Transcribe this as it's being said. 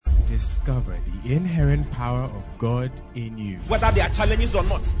Discover the inherent power of God in you. Whether there are challenges or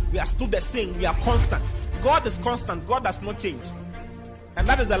not, we are still the same. We are constant. God is constant. God does not change. And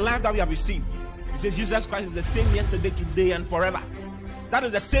that is the life that we have received. It says Jesus Christ is the same yesterday, today, and forever. That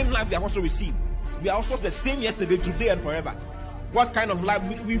is the same life we have also received. We are also the same yesterday, today, and forever. What kind of life?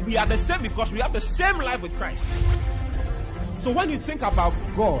 We are the same because we have the same life with Christ. So when you think about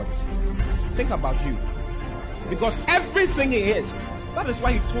God, think about you. Because everything He is, that is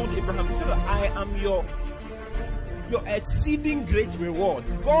why He told Abraham, He said, I am your exceeding great reward.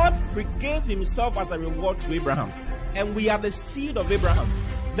 God gave Himself as a reward to Abraham. And we are the seed of Abraham.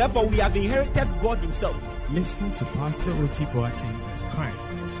 Therefore, we have inherited God Himself. Listen to Pastor O.T. Boateng as Christ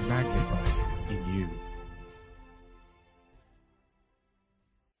is magnified in you.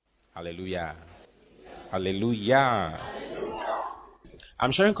 Hallelujah. Hallelujah.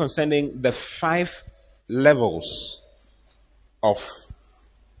 I'm sharing concerning the 5 levels of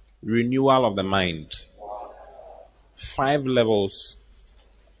renewal of the mind. 5 levels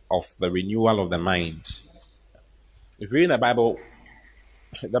of the renewal of the mind. If you read the Bible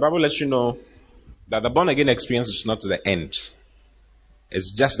lets you know that the born again experience is not the end.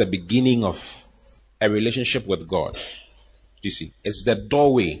 It's just the beginning of a relationship with God. You see, it's the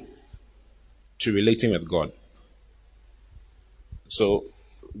doorway to relating with God. So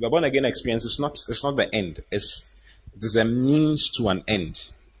the born again experience is not the end. It is a means to an end.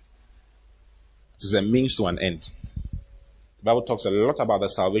 It is a means to an end. The Bible talks a lot about the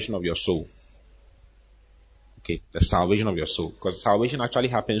salvation of your soul. Okay, the salvation of your soul. Because salvation actually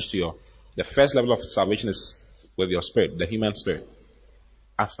happens to the first level of salvation is with your spirit, the human spirit.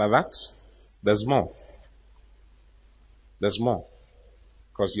 After that, there's more. There's more.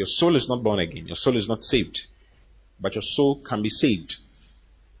 Because your soul is not born again. Your soul is not saved. But your soul can be saved.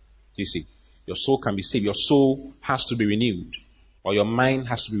 You see, your soul can be saved. Your soul has to be renewed. Or your mind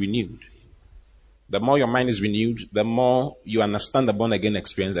has to be renewed. The more your mind is renewed, the more you understand the born again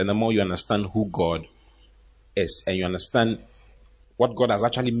experience and the more you understand who God is. And you understand what God has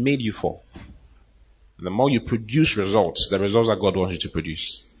actually made you for. And the more you produce results, the results that God wants you to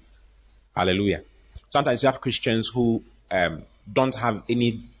produce. Hallelujah. Sometimes you have Christians who don't have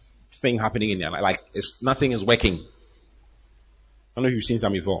anything happening in their life. Like nothing is working. I don't know if you've seen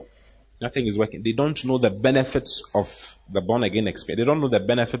some before. Nothing is working. They don't know the benefits of the born again experience. They don't know the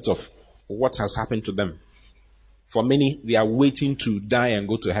benefits of what has happened to them. For many, they are waiting to die and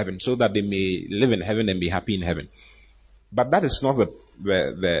go to heaven so that they may live in heaven and be happy in heaven. But that is not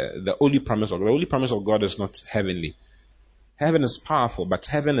the only promise of God. The only promise of God is not heavenly. Heaven is powerful, but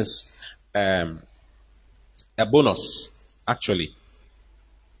heaven is a bonus, actually.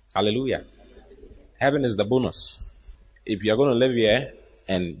 Hallelujah. Heaven is the bonus. If you are going to live here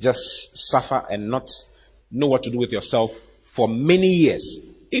and just suffer and not know what to do with yourself for many years,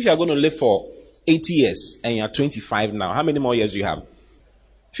 if you are going to live for 80 years and you are 25 now, how many more years do you have?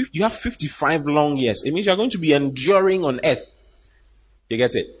 You have 55 long years. It means you are going to be enduring on earth. You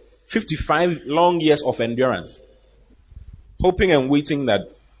get it? 55 long years of endurance. Hoping and waiting that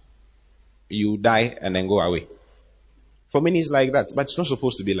you die and then go away. For many it's like that, but it's not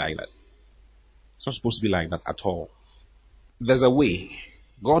supposed to be like that. It's not supposed to be like that at all. There's a way.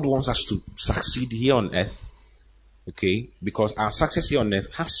 God wants us to succeed here on earth. Okay? Because our success here on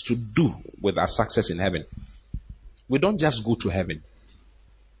earth has to do with our success in heaven. We don't just go to heaven.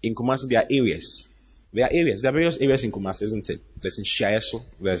 In Kumasi, there are areas. There are various areas in Kumasi, isn't it? There's in Shiaso,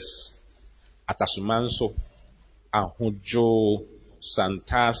 there's Atasumanso, Ahujo,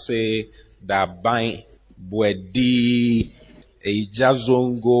 Santase, Dabai, Bwedi,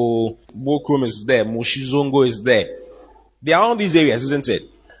 Ejazongo, Bokum is there, Moshizongo is there. There are all these areas, isn't it?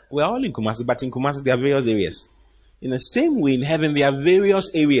 We are all in Kumasi, but in Kumasi there are various areas. In the same way, in heaven there are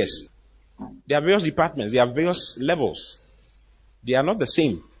various areas. There are various departments. There are various levels. They are not the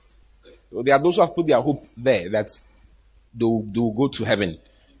same. So there are those who have put their hope there that they will go to heaven.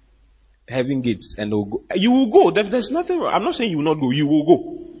 Heaven gates, and they'll go. You will go. There's nothing wrong. I'm not saying you will not go. You will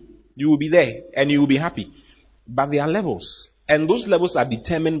go. You will be there and you will be happy. But there are levels. And those levels are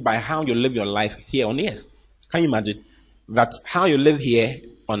determined by how you live your life here on earth. Can you imagine that how you live here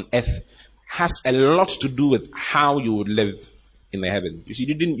on earth has a lot to do with how you would live in the heavens? You see,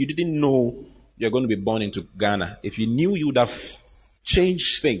 you didn't know you're going to be born into Ghana. If you knew, you would have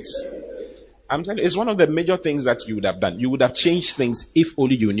changed things. I'm telling you, it's one of the major things that you would have done. You would have changed things if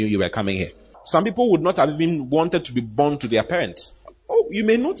only you knew you were coming here. Some people would not have even wanted to be born to their parents. Oh, you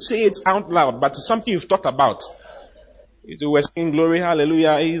may not say it out loud, but it's something you've thought about. So we're singing glory,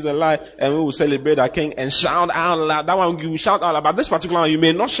 hallelujah, he's alive, and we will celebrate our king and shout out loud. That one you shout out loud, but this particular one you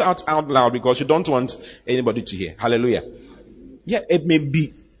may not shout out loud because you don't want anybody to hear. Hallelujah. Yeah, it may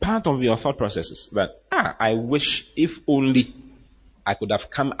be part of your thought processes that, I wish if only I could have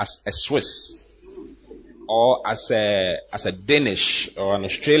come as a Swiss or as a Danish or an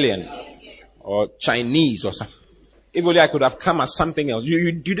Australian or Chinese or something. If only I could have come as something else.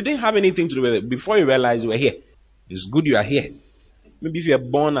 You didn't have anything to do with it before you realized you were here. It's good you are here. Maybe if you are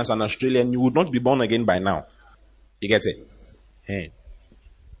born as an Australian, you would not be born again by now. You get it? Hey.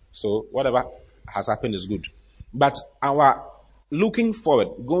 So whatever has happened is good. But our looking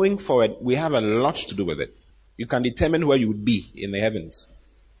forward, going forward, we have a lot to do with it. You can determine where you would be in the heavens.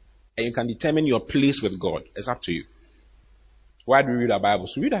 And you can determine your place with God. It's up to you. Why do we read our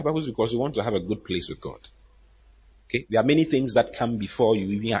Bibles? We read our Bibles because we want to have a good place with God. Okay? There are many things that come before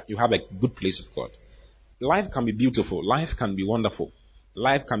you have a good place with God. Life can be beautiful. Life can be wonderful.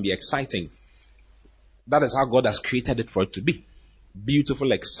 Life can be exciting. That is how God has created it for it to be.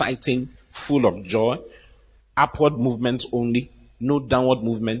 Beautiful, exciting, full of joy, upward movement only, no downward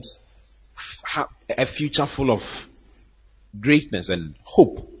movement, a future full of greatness and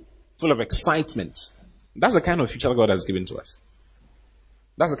hope, full of excitement. That's the kind of future God has given to us.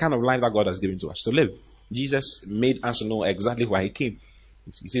 That's the kind of life that God has given to us to live. Jesus made us know exactly why he came.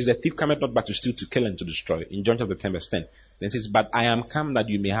 He says, the thief cometh not but to steal, to kill, and to destroy. In John chapter 10 verse 10. Then he says, but I am come that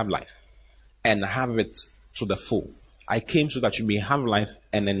you may have life and have it to the full. I came so that you may have life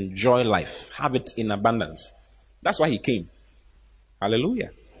and enjoy life. Have it in abundance. That's why he came.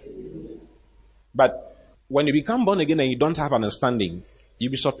 Hallelujah. But when you become born again and you don't have understanding,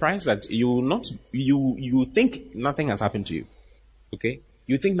 you'll be surprised that you think nothing has happened to you. Okay?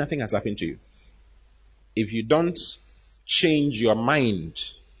 You think nothing has happened to you. If you don't change your mind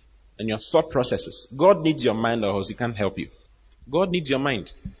and your thought processes, God needs your mind or else he can't help you. God needs your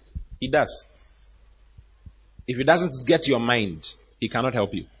mind. He does. If he doesn't get your mind, he cannot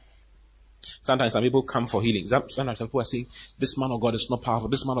help you. Sometimes some people come for healing. Sometimes some people are saying, this man of God is not powerful.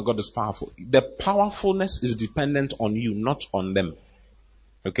 This man of God is powerful. The powerfulness is dependent on you, not on them.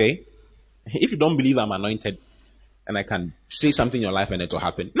 Okay? If you don't believe I'm anointed and I can say something in your life and it will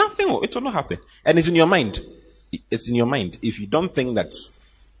happen, it will not happen. And it's in your mind. It's in your mind. If you don't think that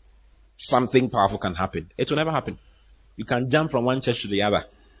something powerful can happen, it will never happen. You can jump from one church to the other.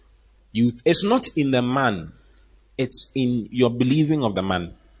 It's not in the man. It's in your believing of the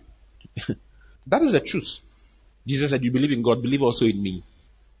man. That is the truth. Jesus said, you believe in God, believe also in me.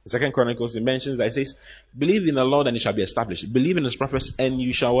 The 2 Chronicles, it mentions, it says, believe in the Lord and it shall be established. Believe in his prophets and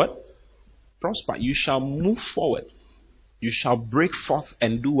you shall what? Prosper. You shall move forward. You shall break forth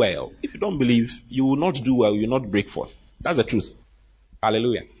and do well. If you don't believe, you will not do well, you will not break forth. That's the truth.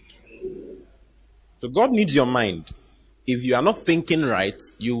 Hallelujah. So God needs your mind. If you are not thinking right,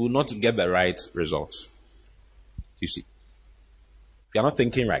 you will not get the right results. You see. If you are not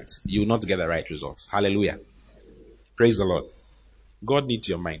thinking right, you will not get the right results. Hallelujah. Praise the Lord. God needs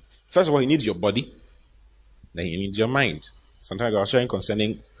your mind. First of all, he needs your body. Then he needs your mind. Sometimes I was sharing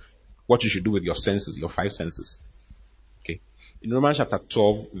concerning what you should do with your senses, your 5 senses. Okay. In Romans chapter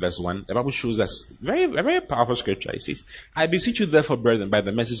 12, verse 1, the Bible shows us a very powerful scripture. It says, I beseech you therefore, brethren, by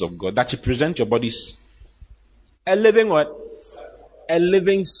the mercies of God, that you present your bodies a living what? A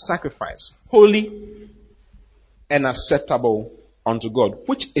living sacrifice, holy and acceptable unto God,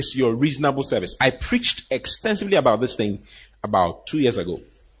 which is your reasonable service. I preached extensively about this thing about 2 years ago.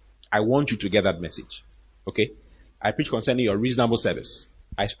 I want you to get that message. Okay? I preached concerning your reasonable service.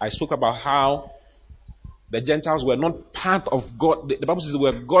 I spoke about how the Gentiles were not part of God. The Bible says they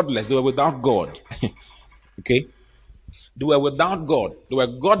were godless. They were without God. Okay? They were without God. They were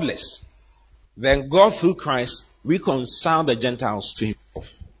godless. Then God, through Christ, reconciled the Gentiles to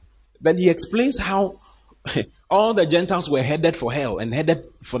himself. Then he explains how all the Gentiles were headed for hell and headed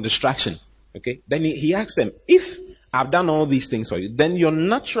for destruction. Okay? Then he asked them, if I've done all these things for you, then your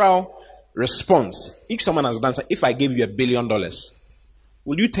natural response, if someone has done, if I gave you $1 billion,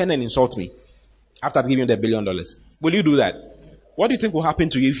 will you turn and insult me after giving you the $1 billion? Will you do that? What do you think will happen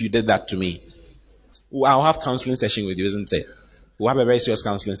to you if you did that to me? I'll have counseling session with you, isn't it? We'll have a very serious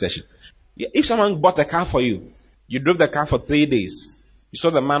counseling session. If someone bought a car for you, you drove the car for 3 days, you saw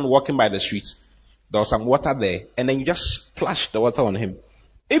the man walking by the street, there was some water there, and then you just splashed the water on him.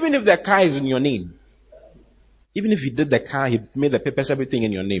 Even if the car is in your name, even if you did the car, he made the papers, everything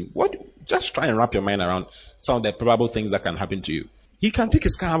in your name, just try and wrap your mind around some of the probable things that can happen to you. He can take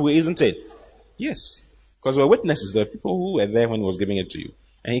his car away, isn't it? Yes. Because we're witnesses. There are people who were there when he was giving it to you.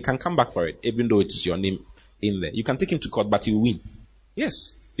 And he can come back for it, even though it is your name in there. You can take him to court, but he will win.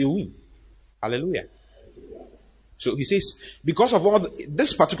 Yes, he will win. Hallelujah. So he says, because of all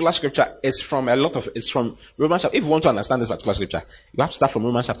this particular scripture is from it's from Romans chapter. If you want to understand this particular scripture, you have to start from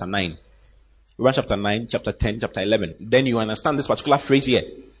Romans chapter 9. Romans chapter 9, chapter 10, chapter 11. Then you understand this particular phrase here.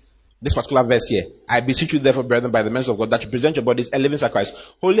 This particular verse here. I beseech you therefore, brethren, by the mercy of God, that you present your bodies a living sacrifice,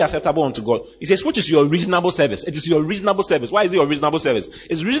 wholly acceptable unto God. He says, which is your reasonable service? It is your reasonable service. Why is it your reasonable service?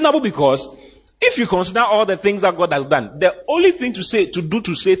 It's reasonable because if you consider all the things that God has done, the only thing to say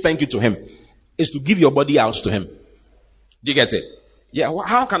thank you to Him is to give your body out to Him. Do you get it? Yeah.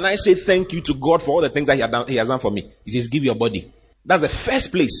 How can I say thank you to God for all the things that He has done for me? He says, give your body. That's the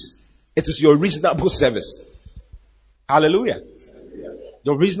first place. It is your reasonable service. Hallelujah.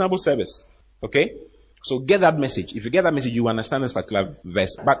 Your reasonable service. Okay? So get that message. If you get that message, you understand this particular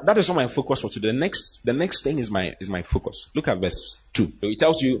verse. But that is not my focus for today. The next thing is my focus. Look at verse 2. So it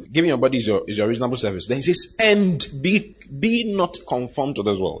tells you, giving your body is your reasonable service. Then it says, and be not conformed to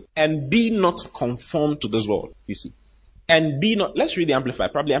this world. And be not conformed to this world. You see. And be not, let's read the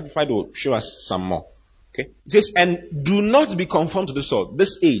Amplified. Probably Amplified will show us some more. Okay? It says, and do not be conformed to this world,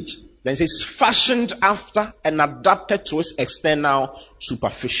 this age. Then it says, fashioned after and adapted to its external,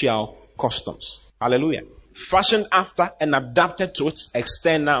 superficial customs. Hallelujah. Fashioned after and adapted to its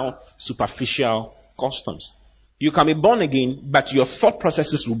external, superficial customs. You can be born again, but your thought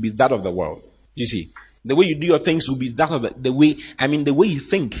processes will be that of the world. You see, the way you do your things will be that of the way you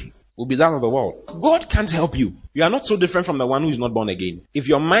think will be that of the world. God can't help you. You are not so different from the one who is not born again. If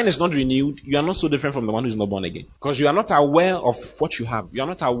your mind is not renewed, you are not so different from the one who is not born again. Because you are not aware of what you have. You are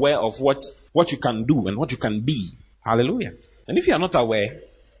not aware of what you can do and what you can be. Hallelujah. And if you are not aware,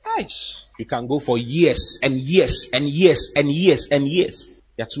 you can go for years and years and years and years and years.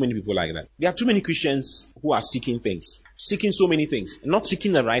 There are too many people like that. There are too many Christians who are seeking things. Seeking so many things. Not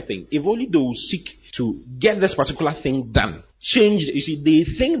seeking the right thing. If only they will seek to get this particular thing done. Change. You see, they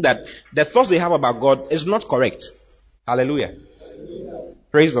think that the thoughts they have about God is not correct. Hallelujah.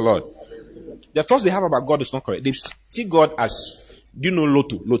 Praise the Lord. The thoughts they have about God is not correct. They see God as, do you know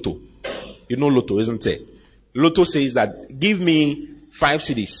Lotto? You know Lotto, isn't it? Lotto says that, give me 5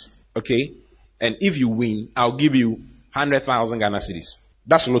 cedis, okay? And if you win, I'll give you 100,000 Ghana cedis.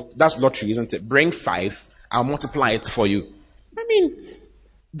 That's lottery, isn't it? Bring 5, I'll multiply it for you. I mean,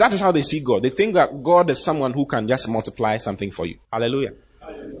 that is how they see God. They think that God is someone who can just multiply something for you. Hallelujah.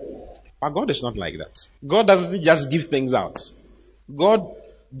 But God is not like that. God doesn't just give things out. God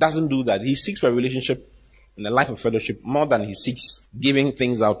doesn't do that. He seeks for a relationship and a life of fellowship more than He seeks giving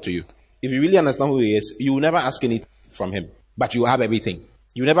things out to you. If you really understand who He is, you will never ask anything from Him, but you have everything.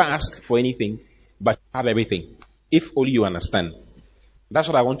 You never ask for anything, but you have everything. If only you understand. That's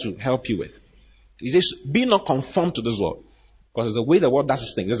what I want to help you with. He says, be not conformed to this world. Because there's a way the world does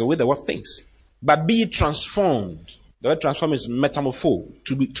its things. There's a way the world thinks. But be transformed. The word transform is metamorpho.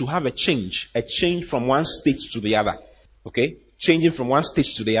 To have a change from one state to the other. Okay? Changing from one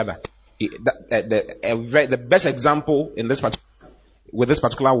stage to the other. The best example in with this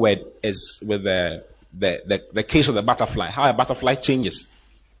particular word is with the case of the butterfly. How a butterfly changes.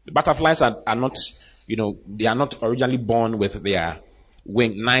 The butterflies are not, they are not originally born with their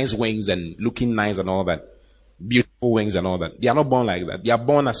nice wings and looking nice and all that. Beautiful wings and all that. They are not born like that. They are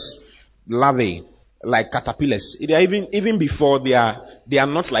born as larvae, like caterpillars. They are even before they are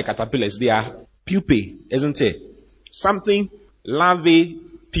not like caterpillars. They are pupae, isn't it? Something, larvae,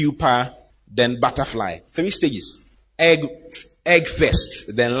 pupa, then butterfly. 3 stages. Egg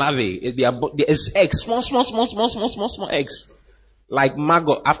first, then larvae. There's eggs, small eggs. Like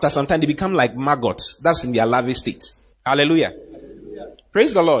maggot. After some time, they become like maggots. That's in their larvae state. Hallelujah.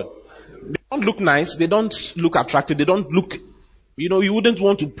 Praise the Lord. They don't look nice. They don't look attractive. They don't look, you wouldn't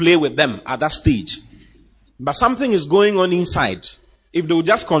want to play with them at that stage. But something is going on inside. If they will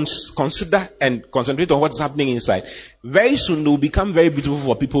just consider and concentrate on what's happening inside, very soon they will become very beautiful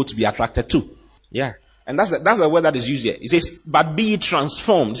for people to be attracted to. Yeah. And that's the word that is used here. It says, but be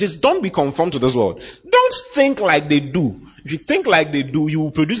transformed. It says, don't be conformed to this world. Don't think like they do. If you think like they do, you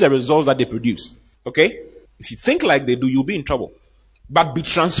will produce the results that they produce. Okay? If you think like they do, you'll be in trouble. But be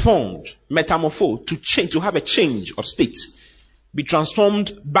transformed, metamorpho, to change, to have a change of state. Be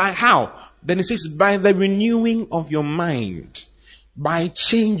transformed by how? Then it says, by the renewing of your mind. By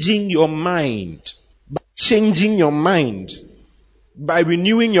changing your mind. By changing your mind. By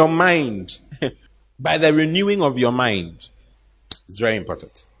renewing your mind. By the renewing of your mind. It's very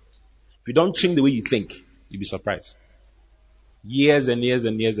important. If you don't change the way you think, you'll be surprised. Years and years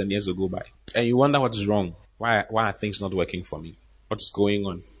and years and years will go by. And you wonder what is wrong. Why are things not working for me? What's going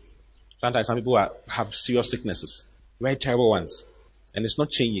on? Sometimes some people have serious sicknesses. Very terrible ones. And it's not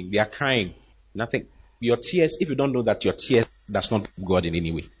changing. They are crying. Nothing. Your tears, if you don't know that your tears does not move God in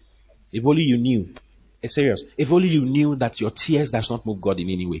any way. If only you knew. It's serious. If only you knew that your tears does not move God in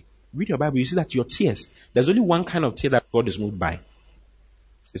any way. Read your Bible, you see that your tears, there's only one kind of tear that God is moved by.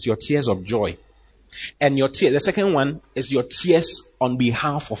 It's your tears of joy. And your tears, the second one is your tears on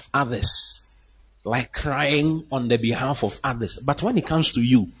behalf of others. Like crying on the behalf of others. But when it comes to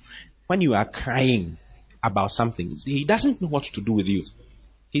you, when you are crying about something, he doesn't know what to do with you.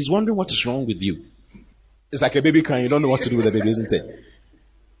 He's wondering what is wrong with you. It's like a baby crying. You don't know what to do with the baby, isn't it?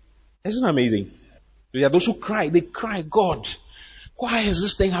 Isn't it amazing? There are those who cry. They cry, God, why is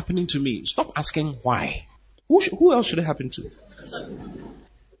this thing happening to me? Stop asking why. Who else should it happen to?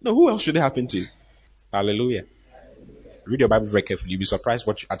 No, who else should it happen to? Hallelujah. Read your Bible very carefully. You'll be surprised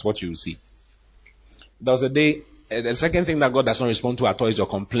at what you will see. There was a day, the second thing that God does not respond to at all is your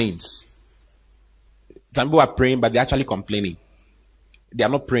complaints. Some people are praying, but they're actually complaining. They are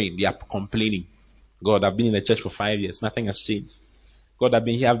not praying, they are complaining. God, I've been in the church for 5 years. Nothing has changed. God, I've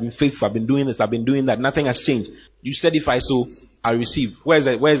been here, I've been faithful, I've been doing this, I've been doing that. Nothing has changed. You said if I sow, I receive. Where's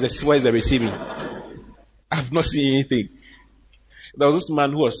the receiving? I've not seen anything. There was this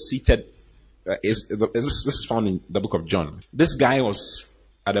man who was seated. This is found in the book of John. This guy was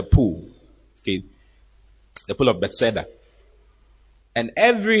at a pool. Okay. The pool of Bethesda. And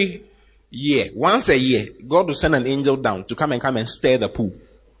every year, once a year, God will send an angel down to come and stir the pool.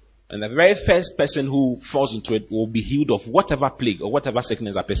 And the very first person who falls into it will be healed of whatever plague or whatever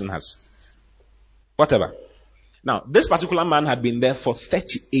sickness that person has. Whatever. Now, this particular man had been there for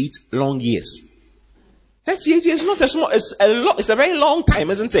 38 long years. 38 years is not a small, it's a very long time,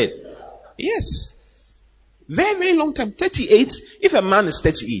 isn't it? Yes. Very, very long time. 38. If a man is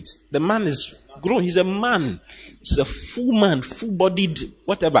 38, the man is grown. He's a man. He's a full man, full-bodied,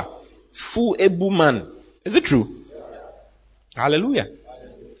 whatever. Full able man. Is it true? Hallelujah.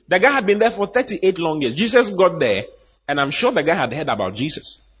 The guy had been there for 38 long years. Jesus got there, and I'm sure the guy had heard about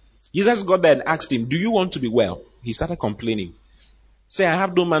Jesus. Jesus got there and asked him, do you want to be well? He started complaining. Say, I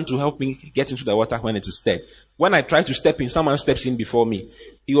have no man to help me get into the water when it is stirred. When I try to step in, someone steps in before me.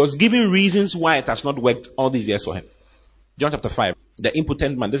 He was giving reasons why it has not worked all these years for him. John chapter 5. The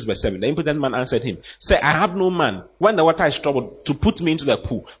impotent man, this is verse 7. The impotent man answered him, say, I have no man, when the water is troubled, to put me into the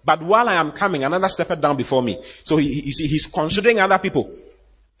pool. But while I am coming, another stepped down before me. So he's considering other people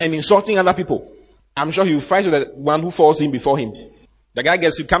and insulting other people. I'm sure he will fight with the one who falls in before him. The guy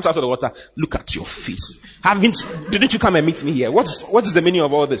he comes out of the water. Look at your face. Didn't you come and meet me here? What is the meaning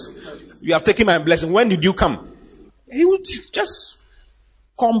of all this? You have taken my blessing. When did you come? He would just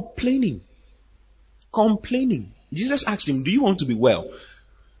complaining. Jesus asked him, do you want to be well?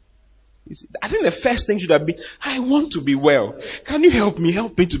 I think the first thing should have been, I want to be well. Can you help me?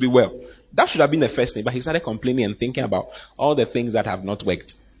 Help me to be well. That should have been the first thing. But he started complaining and thinking about all the things that have not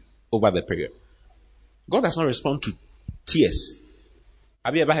worked over the period. God does not respond to tears.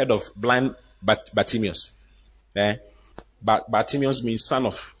 Have you ever heard of blind Bartimaeus? Bartimaeus means son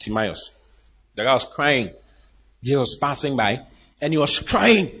of Timaeus. The guy was crying. Jesus was passing by and he was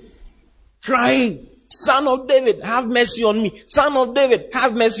crying. Son of David, have mercy on me. Son of David,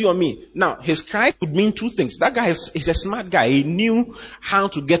 have mercy on me. Now, his cry could mean two things. That guy is a smart guy. He knew how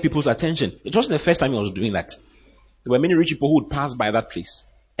to get people's attention. It wasn't the first time he was doing that. There were many rich people who would pass by that place.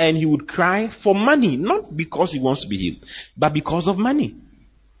 And he would cry for money. Not because he wants to be healed, but because of money.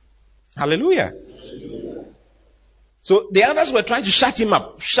 Hallelujah. So the others were trying to shut him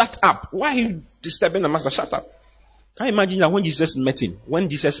up. Shut up. Why are you disturbing the master? Shut up. Can you imagine that when Jesus met him, when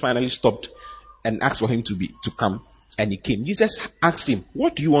Jesus finally stopped and asked for him to come, and he came, Jesus asked him,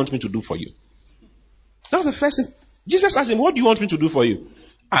 what do you want me to do for you? That was the first thing. Jesus asked him, what do you want me to do for you?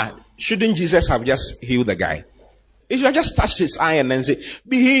 Shouldn't Jesus have just healed the guy? He should have just touched his eye and then say,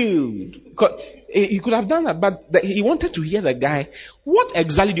 be healed. He could have done that, but he wanted to hear the guy. What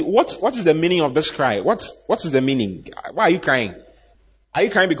exactly, what is the meaning of this cry? What is the meaning? Why are you crying? Are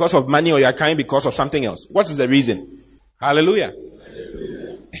you crying because of money or you are crying because of something else? What is the reason? Hallelujah.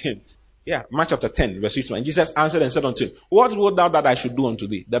 Yeah, Mark chapter 10, verse 6. And Jesus answered and said unto him, what wilt thou that I should do unto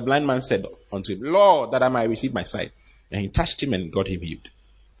thee? The blind man said unto him, Lord, that I might receive my sight. And he touched him and got him healed.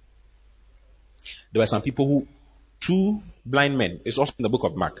 There were some people who, 2 blind men, it's also in the book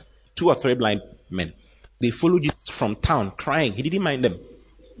of Mark, 2 or 3 blind men. They followed Jesus from town crying. He didn't mind them.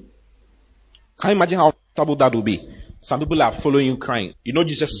 Can you imagine how trouble that will be? Some people are following you crying. You know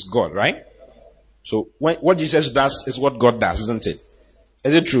Jesus is God, right? So what Jesus does is what God does, isn't it?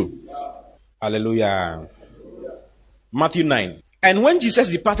 Is it true? Hallelujah. Matthew 9. And when Jesus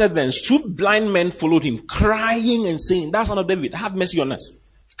departed thence, 2 blind men followed him, crying and saying, thou son of David, have mercy on us.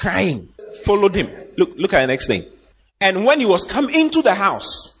 Crying. Followed him. Look at the next thing. And when he was come into the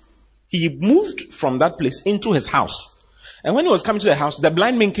house, he moved from that place into his house. And when he was coming to the house, the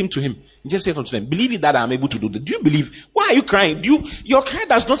blind men came to him. He just said unto them, believe it that I am able to do this. Do you believe? Why are you crying? Your cry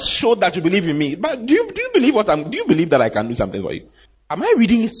does not show that you believe in me. But do you believe that I can do something for you? Am I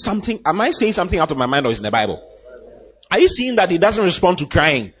reading something? Am I saying something out of my mind, or is in the Bible? Are you seeing that he doesn't respond to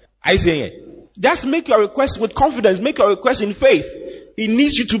crying? Are you saying it? Just make your request with confidence. Make your request in faith. He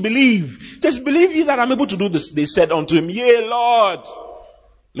needs you to believe. He says, believe ye that I'm able to do this. They said unto him, yea, Lord.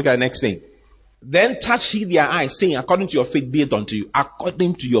 Look at the next thing. Then touch he their eyes, saying, according to your faith be it unto you.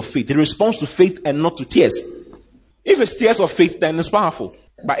 According to your faith. He responds to faith and not to tears. If it's tears of faith, then it's powerful.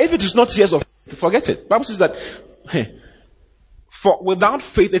 But if it is not tears of faith, forget it. The Bible says that for without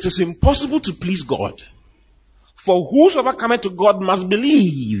faith it is impossible to please God. For whosoever cometh to God must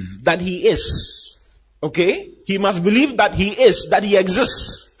believe that he is. Okay? He must believe that he is, that he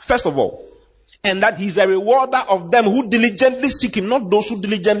exists, first of all. And that he's a rewarder of them who diligently seek him, not those who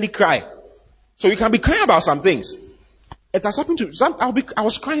diligently cry. So you can be crying about some things. It has happened to some. I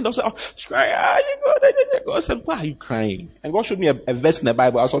was crying. I was crying. God said, why are you crying? And God showed me a verse in the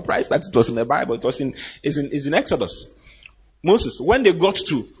Bible. I was surprised that it was in the Bible. It was in Exodus. Moses, when they got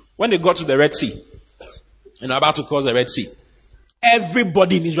to the Red Sea, and about to cross the Red Sea,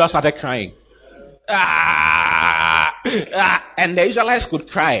 everybody in Israel started crying. And the Israelites could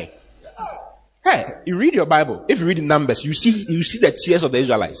cry. Hey, you read your Bible. If you read the Numbers, you see the tears of the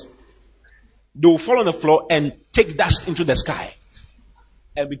Israelites. They will fall on the floor and take dust into the sky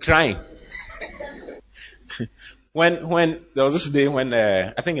and be crying. When there was this day when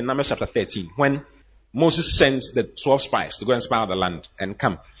I think in Numbers chapter 13, when Moses sent the 12 spies to go and spy out the land and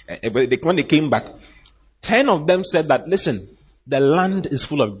come. When they came back, 10 of them said that, listen, the land is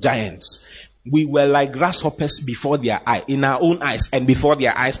full of giants. We were like grasshoppers before their eye, in our own eyes and before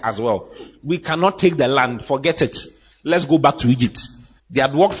their eyes as well. We cannot take the land. Forget it. Let's go back to Egypt. They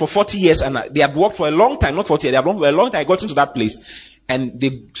had walked for 40 years and they had walked for a long time, not 40 years. They had walked for a long time. I got into that place and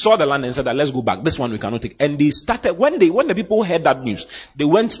they saw the land and said that let's go back. This one we cannot take. And they started, when the people heard that news, they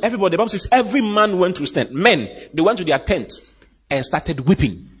went, everybody, the Bible says every man went to his tent. Men, they went to their tent and started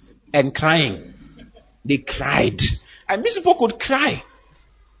weeping and crying. They cried. And these people could cry.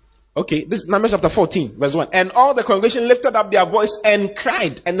 Okay, this is Numbers chapter 14, verse 1. And all the congregation lifted up their voice and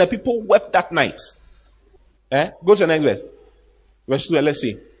cried, and the people wept that night. Go to the next verse. Verse 2, let's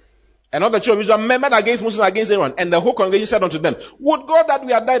see. And all the children of Israel murmured against Moses and against Aaron, and the whole congregation said unto them, would God that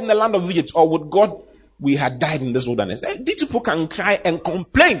we had died in the land of Egypt, or would God we had died in this wilderness? These people can cry and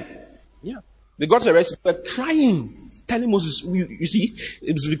complain. Yeah. They got to the rest, but crying, telling Moses, you see,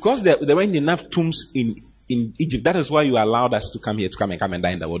 it's because there weren't enough tombs in Egypt. That is why you allowed us to come here, to come and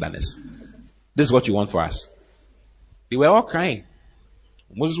die in the wilderness. This is what you want for us. They were all crying.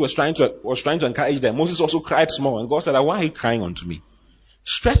 Moses was trying to encourage them. Moses also cried small, and God said, why are you crying unto me?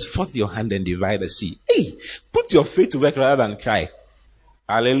 Stretch forth your hand and divide the sea. Hey, put your faith to work rather than cry.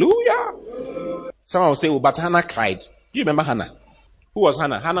 Hallelujah. Someone will say, oh, but Hannah cried. Do you remember Hannah? Who was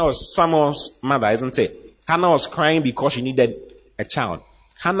Hannah? Hannah was Samuel's mother, isn't it? Hannah was crying because she needed a child.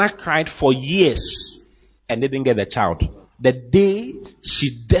 Hannah cried for years and didn't get the child. The day she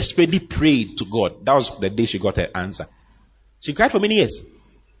desperately prayed to God, that was the day she got her answer. She cried for many years.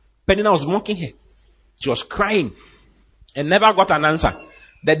 Peninnah was mocking her. She was crying and never got an answer.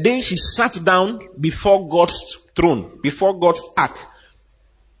 The day she sat down before God's throne, before God's ark,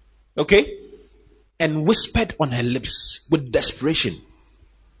 okay, and whispered on her lips with desperation,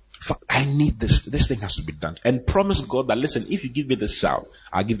 I need this. This thing has to be done. And promised God that, listen, if you give me this child,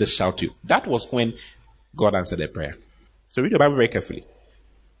 I'll give this child to you. That was when God answered her prayer. So read the Bible very carefully.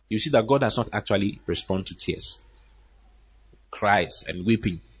 You see that God does not actually respond to tears, cries, and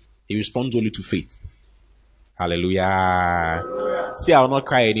weeping. He responds only to faith. Hallelujah. See, I will not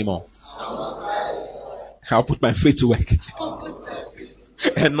cry anymore. I'll put my faith to work.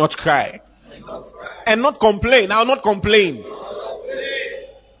 And not cry. And not complain. I will not complain.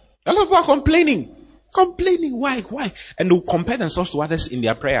 A lot of people are complaining. Complaining. Why? And they'll compare themselves to others in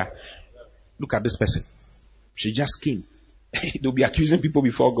their prayer. Look at this person. She just came. They'll be accusing people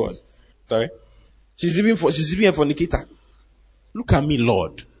before God. Sorry? She's even a fornicator. Look at me,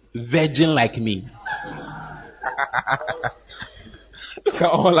 Lord. Virgin like me. Look at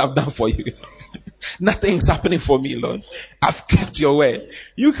all I've done for you. Nothing is happening for me, Lord. I've kept your word.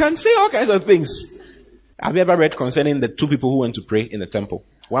 You can say all kinds of things. Have you ever read concerning the two people who went to pray in the temple?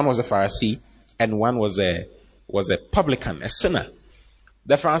 One was a Pharisee and one was a publican, a sinner.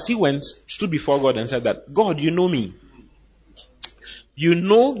 The Pharisee stood before God and said that, God, you know me. You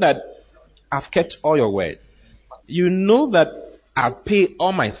know that I've kept all your word. You know that I pay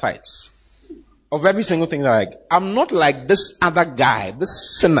all my tithes of every single thing that I like. I'm not like this other guy,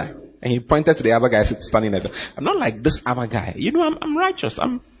 this sinner. And he pointed to the other guy standing there. I'm not like this other guy. You know, I'm righteous.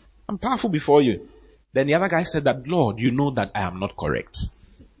 I'm powerful before you. Then the other guy said that, Lord, you know that I am not correct.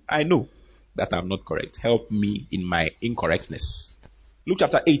 I know that I'm not correct. Help me in my incorrectness. Luke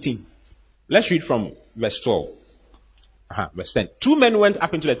chapter 18. Let's read from verse 12. Verse 10. 2 men went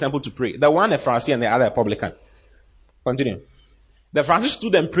up into the temple to pray. The one a Pharisee and the other a publican. Continue. The Pharisee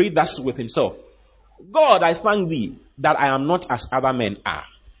stood and prayed thus with himself. God, I thank thee that I am not as other men are,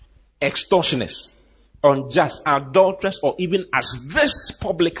 extortioners, unjust, adulterers, or even as this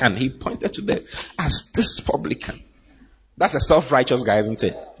publican. He pointed to them as this publican. That's a self-righteous guy, isn't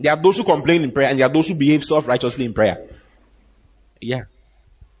it? There are those who complain in prayer and there are those who behave self-righteously in prayer. Yeah.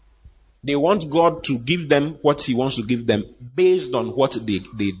 They want God to give them what he wants to give them based on what they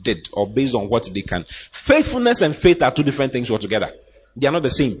did or based on what they can. Faithfulness and faith are two different things altogether. They are not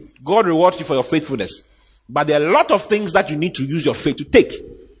the same. God rewards you for your faithfulness. But there are a lot of things that you need to use your faith to take.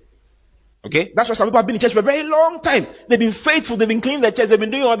 Okay? That's why some people have been in church for a very long time. They've been faithful. They've been cleaning the church. They've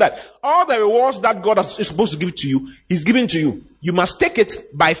been doing all that. All the rewards that God is supposed to give to you, he's giving to you. You must take it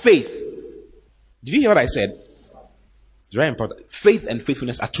by faith. Did you hear what I said? It's very important. Faith and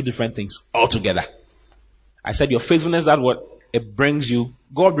faithfulness are two different things altogether. I said your faithfulness, that's what it brings you.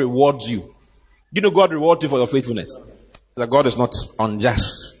 God rewards you. You know God rewards you for your faithfulness. That God is not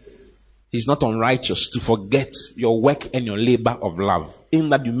unjust. He's not unrighteous to forget your work and your labor of love. In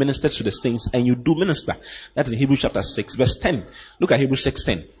that you minister to the saints and you do minister. That's in Hebrews chapter 6 verse 10. Look at Hebrews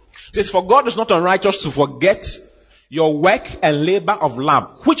 6:10. It says, for God is not unrighteous to forget your work and labor of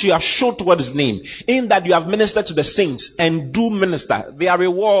love, which you have shown toward his name, in that you have ministered to the saints and do minister. They are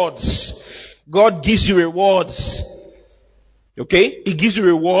rewards. God gives you rewards. Okay? He gives you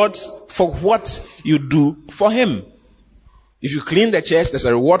rewards for what you do for him. If you clean the church, there's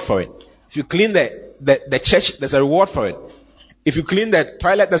a reward for it. If you clean the church, there's a reward for it. If you clean the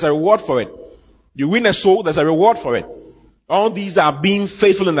toilet, there's a reward for it. You win a soul, there's a reward for it. All these are being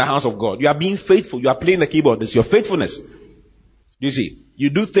faithful in the house of God. You are being faithful. You are playing the keyboard. It's your faithfulness. You see, you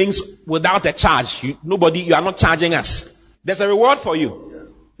do things without a charge. You are not charging us. There's a reward for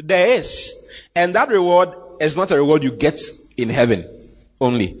you. There is. And that reward is not a reward you get in heaven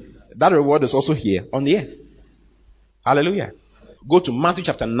only. That reward is also here on the earth. Hallelujah. Go to Matthew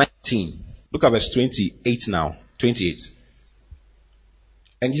chapter 19. Look at verse 28 now. 28.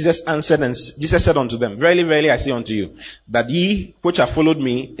 And Jesus answered, and Jesus said unto them, verily, verily, I say unto you, that ye which have followed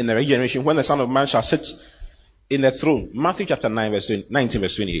me in the regeneration, when the Son of Man shall sit in the throne. Matthew chapter 19,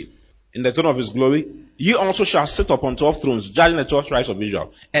 verse 28. In the throne of his glory, ye also shall sit upon 12 thrones, judging the 12 tribes of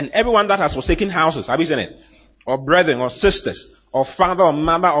Israel. And everyone that has forsaken houses, have you seen it? Or brethren, or sisters, or father, or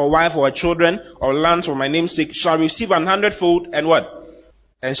mother, or wife, or children, or lands for my name's sake, shall receive 100-fold, and what?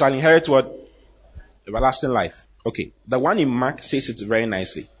 And shall inherit what? Everlasting life. Okay, the one in Mark says it very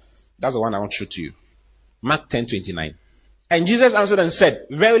nicely. That's the one I want to show to you. Mark 10:29. And Jesus answered and said,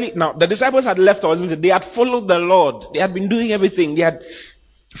 verily, now the disciples had left us, they had followed the Lord. They had been doing everything. They'd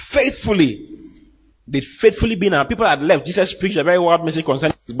faithfully been out. People had left. Jesus preached a very wild message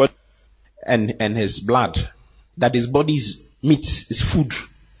concerning his body and his blood. That his body is meat, is food.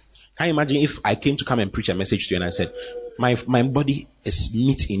 Can you imagine if I came to come and preach a message to you and I said, my body is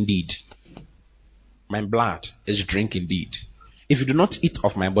meat indeed. My blood is drink indeed. If you do not eat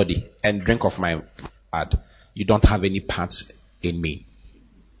of my body and drink of my blood, you don't have any part in me.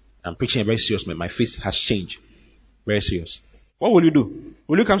 I'm preaching a very serious man. My face has changed. Very serious. What will you do?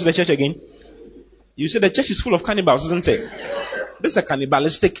 Will you come to the church again? You say the church is full of cannibals, isn't it? This is a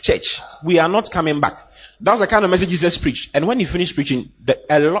cannibalistic church. We are not coming back. That was the kind of message Jesus preached. And when he finished preaching, the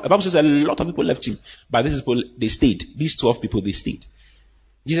Bible says a lot of people left him. But these people, they stayed. These 12 people, they stayed.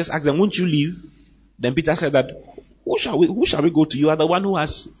 Jesus asked them, won't you leave? Then Peter said that, who shall we go to? You are the one who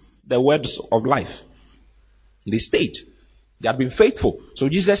has the words of life. They stayed. They had been faithful. So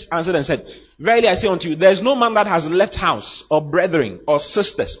Jesus answered and said, verily I say unto you, there is no man that has left house, or brethren, or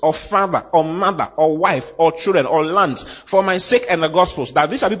sisters, or father, or mother, or wife, or children, or lands, for my sake and the gospel's. That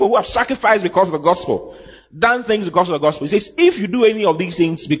these are people who have sacrificed because of the gospel. Done things because of the gospel. He says, if you do any of these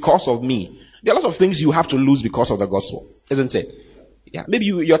things because of me, there are a lot of things you have to lose because of the gospel. Isn't it? Yeah, maybe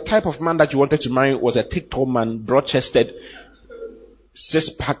your type of man that you wanted to marry was a thick-tall man, broad-chested,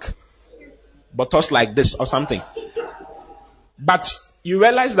 six-pack, buttocks like this or something. But you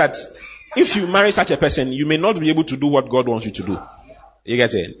realize that if you marry such a person, you may not be able to do what God wants you to do. You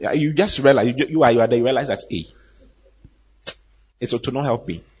get it? You just realize, you are there, you realize that, hey, it's to not help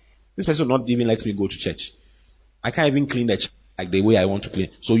me. This person will not even let me go to church. I can't even clean the church like the way I want to clean.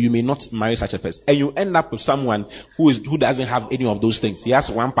 So you may not marry such a person. And you end up with someone who doesn't have any of those things. He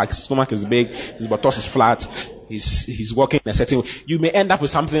has one pack, his stomach is big, his buttocks is flat, he's walking in a certain way. You may end up with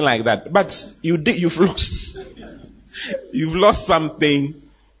something like that. But you've lost something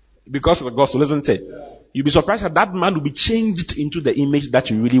because of the gospel, isn't it? You'll be surprised that man will be changed into the image that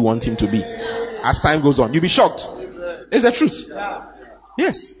you really want him to be. As time goes on, you'll be shocked. It's the truth.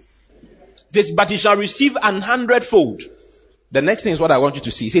 Yes. It says, but he shall receive 100-fold. The next thing is what I want you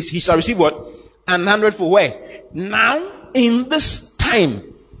to see. It says, he shall receive what? 100-fold. Where? Now, in this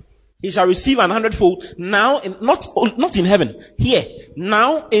time. He shall receive 100-fold. Now, not in heaven. Here.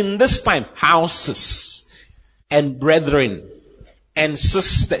 Now, in this time. Houses, and brethren, and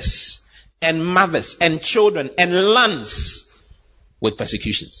sisters, and mothers, and children, and lands, with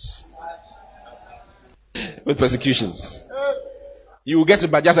persecutions. With persecutions. You will get it,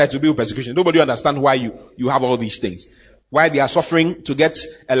 but just like to be with persecution. Nobody understand why you have all these things. Why they are suffering to get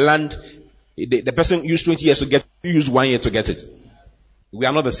a land. The person used 20 years to get, you used 1 year to get it. We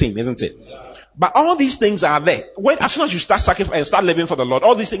are not the same, isn't it? But all these things are there. As soon as you start sacrificing and start living for the Lord,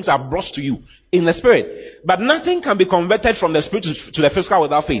 all these things are brought to you in the spirit. But nothing can be converted from the spirit to the physical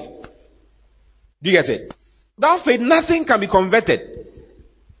without faith. Do you get it? Without faith, nothing can be converted.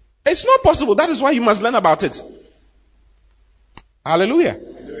 It's not possible. That is why you must learn about it. Hallelujah.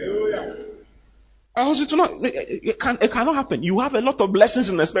 It cannot happen. You have a lot of blessings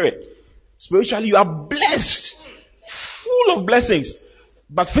in the spirit. Spiritually, you are blessed. Full of blessings.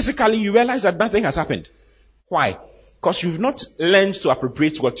 But physically, you realize that nothing has happened. Why? Because you've not learned to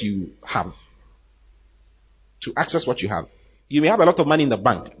appropriate what you have. To access what you have. You may have a lot of money in the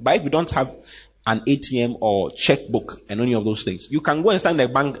bank, but if you don't have an ATM or checkbook and any of those things, you can go and stand in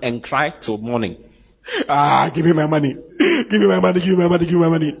the bank and cry till morning. Give me my money. Give me my money, give me my money, give me my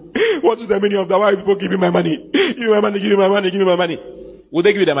money. What is the meaning of that? Why people give me my money? Give me my money, give me my money, give me my money. Will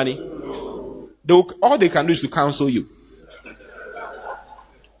they give you the money? All they can do is to counsel you.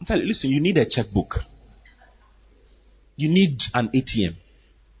 I'm telling you, listen, you need a checkbook. You need an ATM.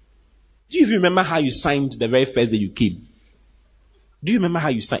 Do you even remember how you signed the very first day you came? Do you remember how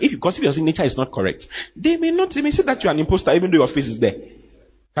you signed? Because if your signature is not correct, they may say that you're an imposter even though your face is there.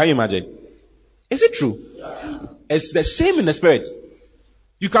 Can you imagine? Is it true? It's the same in the spirit.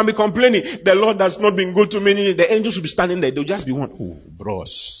 You can be complaining, the Lord has not been good to me. The angels will be standing there. They'll just be one, oh,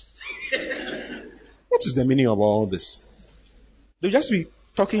 bros. What is the meaning of all this? They'll just be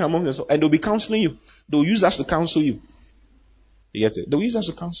talking among themselves and they'll be counseling you. They'll use us to counsel you. You get it? They'll use us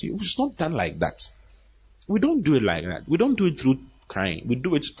to counsel you. It's not done like that. We don't do it like that. We don't do it through crying. We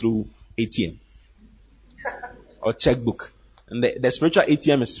do it through ATM or checkbook. And the spiritual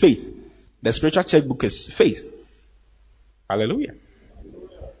ATM is faith. The spiritual checkbook is faith. Hallelujah.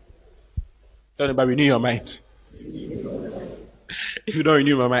 Tell anybody, renew your mind. If you don't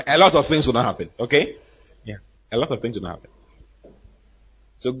renew your mind, a lot of things will not happen. Okay? Yeah. A lot of things will not happen.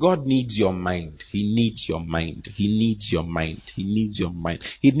 So God needs your mind. He needs your mind. He needs your mind. He needs your mind.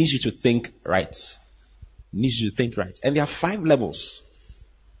 He needs you to think right. He needs you to think right. And there are 5 levels.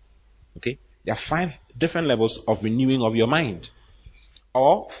 Okay? There are 5 different levels of renewing of your mind.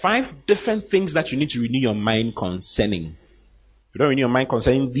 Or 5 different things that you need to renew your mind concerning. If you don't renew your mind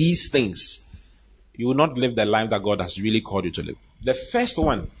concerning these things, you will not live the life that God has really called you to live. The first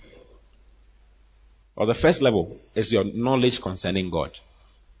one, or the first level, is your knowledge concerning God.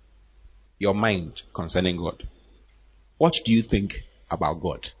 Your mind concerning God. What do you think about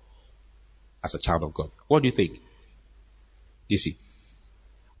God as a child of God? What do you think? You see?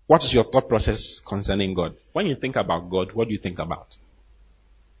 What is your thought process concerning God? When you think about God, what do you think about?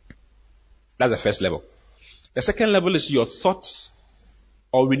 That's the first level. The second level is your thoughts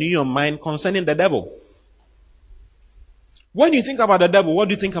or renew your mind concerning the devil. When you think about the devil, what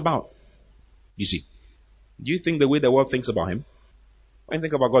do you think about? You see? Do you think the way the world thinks about him? When you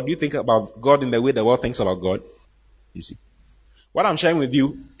think about God, do you think about God in the way the world thinks about God? You see? What I'm sharing with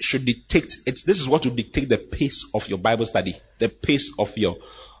you should dictate, this is what will dictate the pace of your Bible study, the pace of the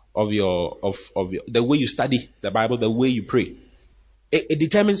way you study the Bible, the way you pray. It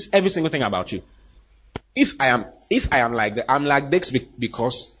determines every single thing about you. If I am like that, I'm like this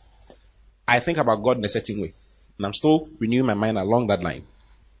because I think about God in a certain way. And I'm still renewing my mind along that line.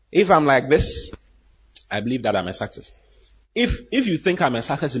 If I'm like this, I believe that I'm a success. If you think I'm a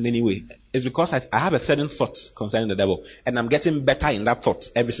success in any way, it's because I have a certain thought concerning the devil. And I'm getting better in that thought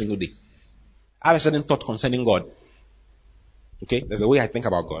every single day. I have a certain thought concerning God. Okay? There's a way I think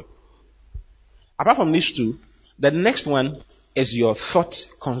about God. Apart from these 2, the next one is your thought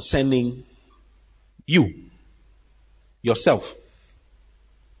concerning you. Yourself.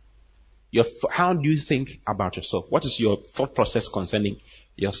 How do you think about yourself? What is your thought process concerning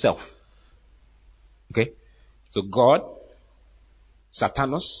yourself? Okay? So God,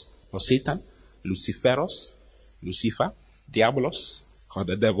 Satanos, or Satan, Lucifer, Diabolos, or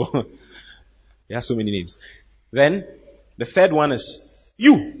the devil. There are so many names. Then, the third one is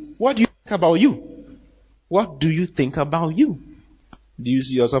you. What do you think about you? What do you think about you? Do you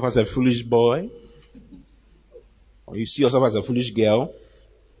see yourself as a foolish boy? Or you see yourself as a foolish girl?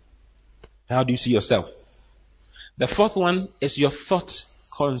 How do you see yourself? The fourth one is your thought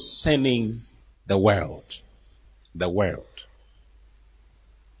concerning the world. The world.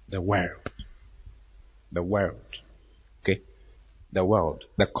 The world. The world. Okay? The world.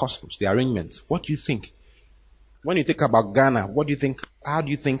 The cosmos. The arrangement. What do you think? When you think about Ghana, what do you think? How do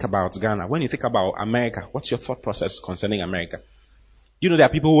you think about Ghana? When you think about America, what's your thought process concerning America? You know there are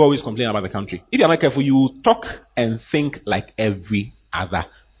people who always complain about the country. If you're not careful, you will talk and think like every other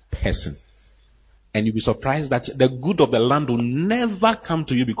person. And you'll be surprised that the good of the land will never come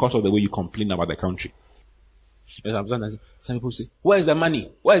to you because of the way you complain about the country. Some people say, where's the money?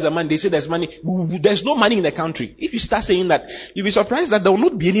 Where's the money? They say there's money. There's no money in the country. If you start saying that, you'll be surprised that there will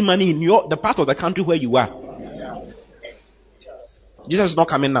not be any money in the part of the country where you are. Jesus is not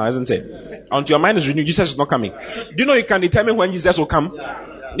coming now, isn't it? Until your mind is renewed, Jesus is not coming. Do you know you can determine when Jesus will come?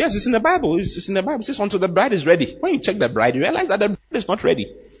 Yes, it's in the Bible. It's in the Bible. It says until the bride is ready. When you check the bride, you realize that the bride is not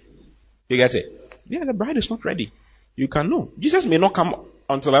ready. You get it? Yeah, the bride is not ready. You can know. Jesus may not come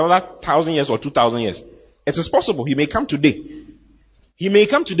until another 1,000 years or 2,000 years. It is possible. He may come today. He may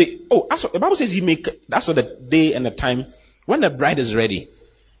come today. Oh, the Bible says he may. That's the day and the time when the bride is ready.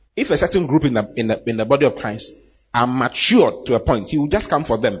 If a certain group in the body of Christ are matured to a point, he will just come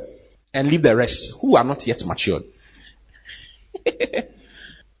for them and leave the rest who are not yet matured.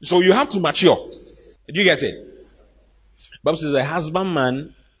 So you have to mature. Do you get it? The Bible says a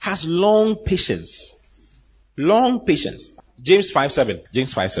husbandman has long patience. Long patience. James 5:7.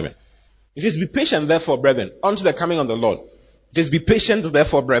 James 5:7. It says, be patient therefore, brethren, unto the coming of the Lord. It says, be patient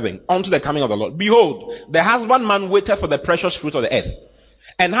therefore, brethren, unto the coming of the Lord. Behold, the husbandman waiteth for the precious fruit of the earth,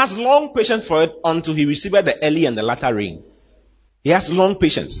 and has long patience for it until he receiveth the early and the latter rain. He has long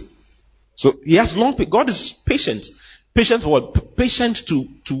patience. So he has long patience. God is patient. Patient for what? Patient to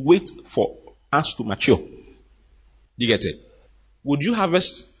wait for us to mature. Do you get it? Would you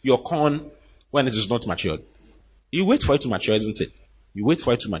harvest your corn when it is not matured? You wait for it to mature, isn't it? You wait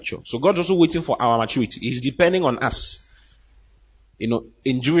for it to mature. So God is also waiting for our maturity. He's depending on us. You know,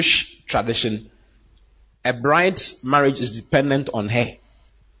 in Jewish tradition, a bride's marriage is dependent on her.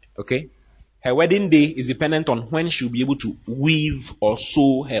 Okay? Her wedding day is dependent on when she'll be able to weave or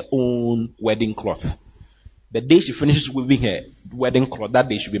sew her own wedding cloth. The day she finishes weaving her wedding cloth, that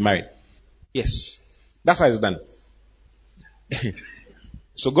day she'll be married. Yes. That's how it's done.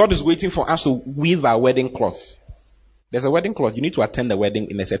 So God is waiting for us to weave our wedding cloth. There's a wedding cloth. You need to attend the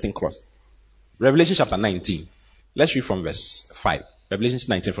wedding in a certain cloth. Revelation chapter 19. Let's read from verse 5. Revelation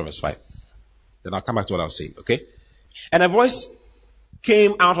 19 from verse 5. Then I'll come back to what I was saying. Okay? And a voice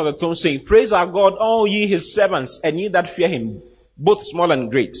came out of the throne saying, praise our God, all ye his servants, and ye that fear him, both small and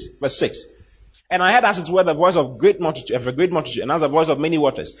great. Verse 6. And I heard as it were the voice of great multitude, and as the voice of many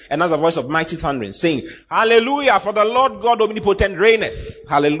waters, and as the voice of mighty thundering, saying, Hallelujah, for the Lord God omnipotent reigneth.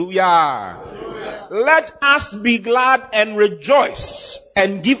 Hallelujah. Let us be glad and rejoice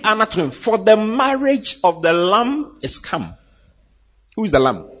and give honor to him, for the marriage of the Lamb is come. Who is the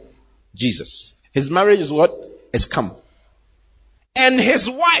Lamb? Jesus. His marriage is what? Is come. And his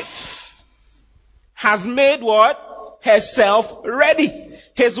wife has made what? Herself ready.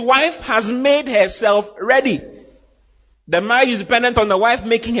 His wife has made herself ready. The marriage is dependent on the wife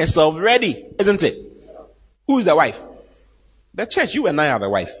making herself ready, isn't it? Who is the wife? The church. You and I are the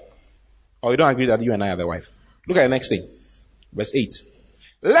wife. Or you don't agree that you and I are the wife? Look at the next thing. Verse 8.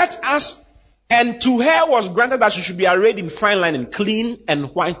 Let us, and to her was granted that she should be arrayed in fine linen, clean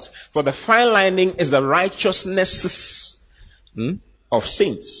and white. For the fine lining is the righteousnesses of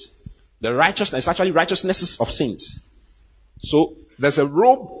saints. The righteousness, actually righteousnesses of saints. So, there's a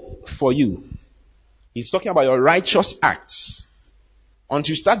robe for you. He's talking about your righteous acts.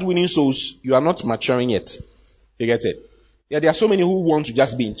 Until you start winning souls, you are not maturing yet. You get it? Yeah, there are so many who want to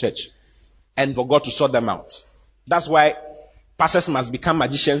just be in church and forgot to sort them out. That's why pastors must become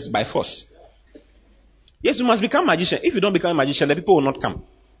magicians by force. Yes, you must become magician. If you don't become a magician, the people will not come.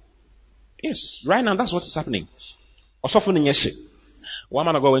 Yes, right now that's what is happening. One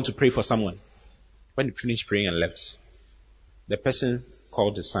man ago went to pray for someone. When he finished praying and left, the person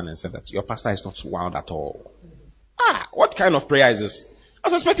called his son and said that your pastor is not wild at all. What kind of prayer is this? I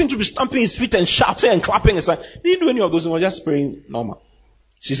was expecting to be stamping his feet and shouting and clapping his son. He didn't do any of those. He was just praying normal.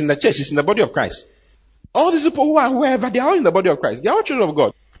 She's in the church. She's in the body of Christ. All these people who are wherever, they are all in the body of Christ. They are all children of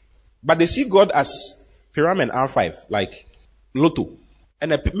God. But they see God as Pyramid R5, like Lotto.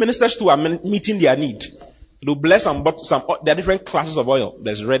 And the ministers too are meeting their need. They'll bless there are different classes of oil.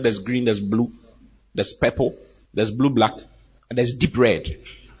 There's red, there's green, there's blue, there's purple, there's blue, black, and there's deep red.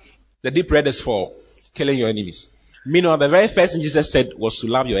 The deep red is for killing your enemies. Meanwhile, the very first thing Jesus said was to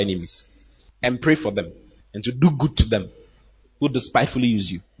love your enemies and pray for them and to do good to them. who despitefully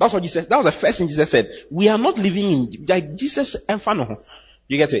use you. That's what Jesus, that was the first thing Jesus said. We are not living in, like Jesus,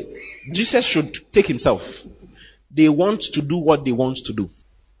 you get it? Jesus should take himself. They want to do what they want to do.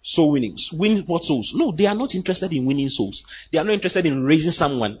 Soul winning. Win what souls? No, they are not interested in winning souls. They are not interested in raising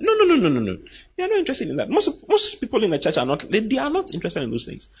someone. No. They are not interested in that. Most people in the church are not, they are not interested in those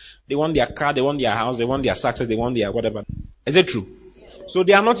things. They want their car, they want their house, they want their success, they want their whatever. Is it true? So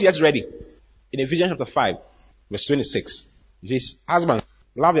they are not yet ready. In Ephesians chapter 5, verse 26, it says, husbands,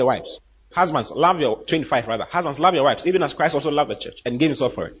 love your wives. Husbands, love your, 25 rather. Husbands, love your wives, even as Christ also loved the church and gave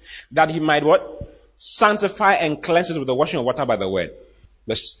himself for it. That he might what? Sanctify and cleanse it with the washing of water by the word.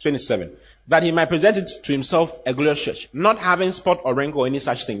 Verse 27. That he might present it to himself a glorious church, not having spot or wrinkle or any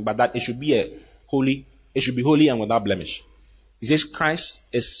such thing, but that it should be holy and without blemish. He says Christ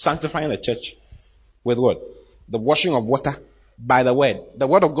is sanctifying the church with what? The washing of water by the word. The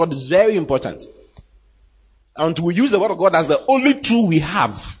word of God is very important. And we use the word of God as the only tool we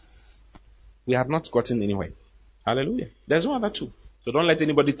have. We have not gotten anywhere. Hallelujah. There's no other tool. So don't let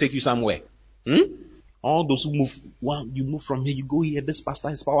anybody take you somewhere. All those who move, well, you move from here, you go here, this pastor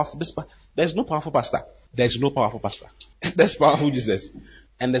is powerful, there's no powerful pastor. There's no powerful pastor. There's powerful Jesus.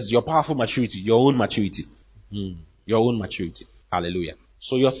 And there's your powerful maturity, your own maturity. Your own maturity. Hallelujah.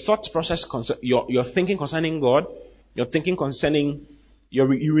 So your thought process, your thinking concerning God, your thinking concerning, you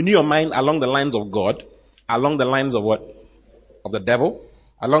renew your mind along the lines of God, along the lines of what? Of the devil,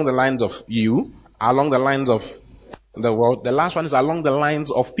 along the lines of you, along the lines of the world. The last one is along the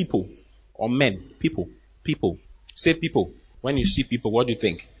lines of people. Or men, people. Say people. When you see people, what do you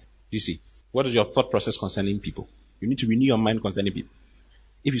think? You see, what is your thought process concerning people? You need to renew your mind concerning people.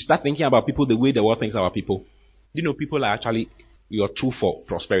 If you start thinking about people the way the world thinks about people, you know people are actually your tool for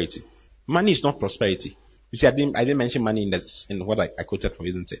prosperity. Money is not prosperity. You see, I didn't mention money in what I quoted from,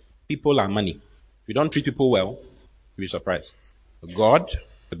 isn't it? People are money. If you don't treat people well, you'll be surprised. God,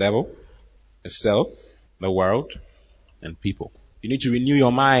 the devil, yourself, the world, and people. You need to renew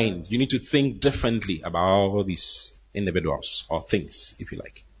your mind. You need to think differently about all these individuals or things, if you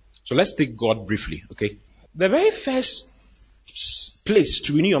like. So let's take God briefly, okay? The very first place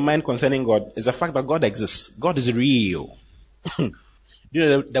to renew your mind concerning God is the fact that God exists. God is real. You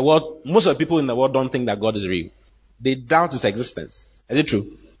know, the world, most of the people in the world don't think that God is real. They doubt his existence. Is it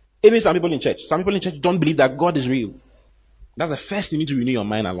true? Even some people in church. Some people in church don't believe that God is real. That's the first you need to renew your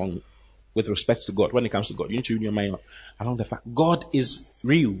mind along with respect to God. When it comes to God, you need to renew your mind along the fact God is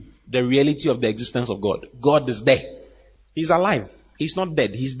real. The reality of the existence of God. God is there. He's alive. He's not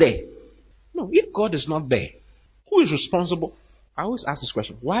dead. He's there. No, if God is not there, who is responsible? I always ask this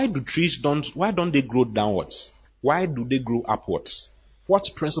question. Why don't they grow downwards? Why do they grow upwards? What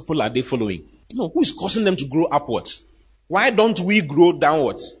principle are they following? No, who is causing them to grow upwards? Why don't we grow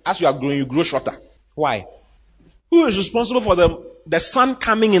downwards? As you are growing, you grow shorter. Why? Who is responsible for the sun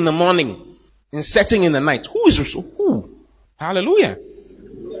coming in the morning and setting in the night? Who is responsible? Who? Hallelujah.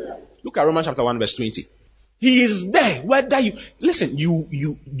 Look at Romans chapter 1 verse 20. He is there. Whether you listen,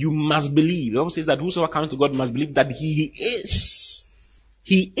 you must believe. The Bible says that whosoever comes to God must believe that he is.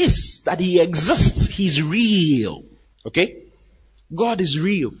 He is, that he exists. He's real. Okay? God is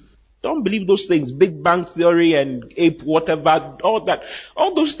real. Don't believe those things. Big Bang Theory and ape whatever, all that.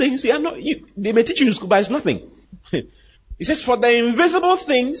 All those things, they are not, they may teach you in school, but it's nothing. He says, for the invisible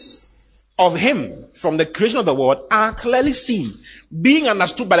things of him from the creation of the world are clearly seen, being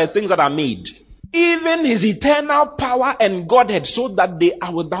understood by the things that are made, even his eternal power and Godhead, so that they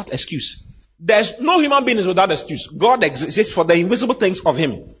are without excuse. There's no human being is without excuse. God exists. It says, for the invisible things of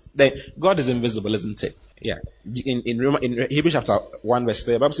him. God is invisible, isn't it? Yeah. In Hebrews chapter 1 verse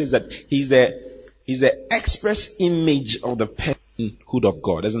 3, the Bible says that he's the express image of the personhood of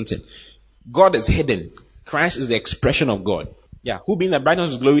God, isn't it? God is hidden. Christ is the expression of God. Yeah. Who being the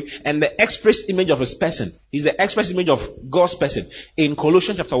brightness of his glory and the express image of his person. He's the express image of God's person. In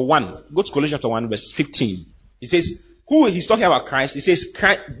Colossians chapter 1, go to Colossians chapter 1 verse 15. He says, he's talking about Christ. He says,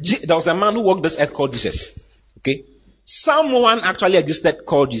 there was a man who walked this earth called Jesus. Okay? Someone actually existed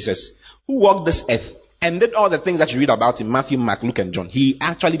called Jesus who walked this earth and did all the things that you read about in Matthew, Mark, Luke, and John. He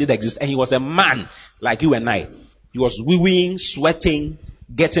actually did exist, and he was a man like you and I. He was wee-weeing, sweating,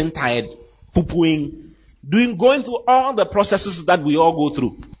 getting tired, poo-pooing, going through all the processes that we all go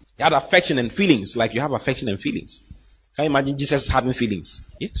through. He had affection and feelings like you have affection and feelings. Can you imagine Jesus having feelings?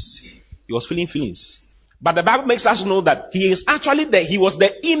 Yes. He was feeling feelings. But the Bible makes us know that he is actually he was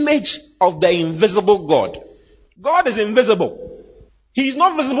the image of the invisible God. God is invisible. He is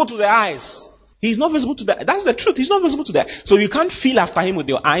not visible to the eyes. He's not visible to that's the truth. He's not visible to so you can't feel after him with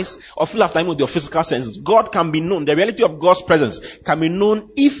your eyes or feel after him with your physical senses. God can be known. The reality of God's presence can be known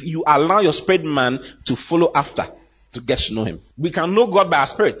if you allow your spirit man to follow after. to get to know him. We can know God by our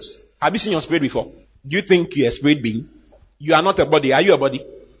spirits. Have you seen your spirit before? Do you think you're a spirit being? You are not a body. Are you a body?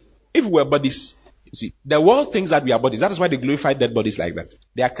 If we were bodies, you see, the world thinks that we are bodies. That is why they glorify dead bodies like that.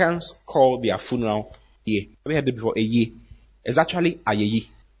 Their accounts call their funeral ye. Have you heard it before? A ye. It's actually ayeyi.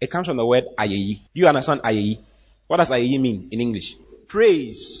 It comes from the word ayeyi. You understand ayeyi? What does ayeyi mean in English?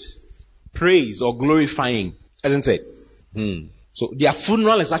 Praise. Praise or glorifying. Isn't it? So their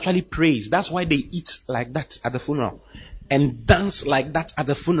funeral is actually praise. That's why they eat like that at the funeral. And dance like that at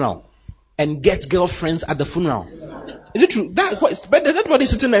the funeral. And get girlfriends at the funeral. Is it true? That body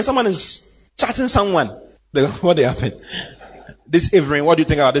sitting there, someone is chatting someone. What happened? This Avery, what do you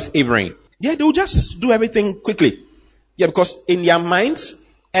think about this Avery? Yeah, they will just do everything quickly. Yeah, because in their minds,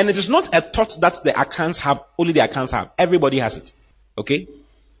 and it is not a thought that the accounts have, only the accounts have. Everybody has it. Okay?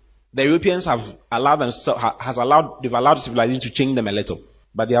 The Europeans have allowed they've allowed civilization to change them a little.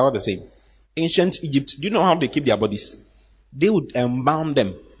 But they are all the same. Ancient Egypt, do you know how they keep their bodies? They would embalm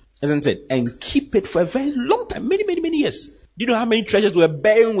them, isn't it? And keep it for a very long time, many, many, many years. Do you know how many treasures they were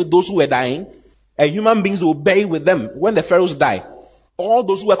burying with those who were dying? And human beings will bury with them when the pharaohs die. All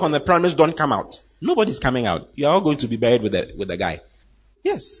those who work on the pyramids don't come out. Nobody's coming out. You are all going to be buried with the guy.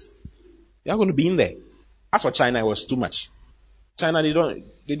 Yes. You are going to be in there. As for China, it was too much. China,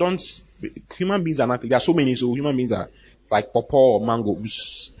 they don't, human beings are nothing. There are so many, so human beings are like pawpaw or mango.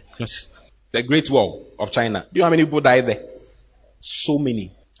 The Great Wall of China. Do you know how many people died there? So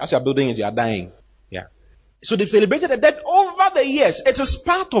many. As you are building it, you are dying. Yeah. So they've celebrated the dead over the years. It is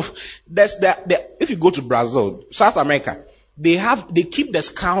part of, if you go to Brazil, South America, they keep the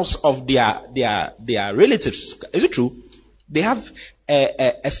skulls of their relatives. Is it true? They have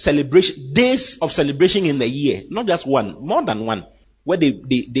a celebration, days of celebration in the year, not just one, more than one, where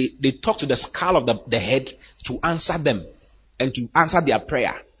they talk to the skull of the head to answer them and to answer their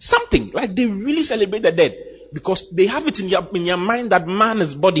prayer. Something like they really celebrate the dead because they have it in your mind that man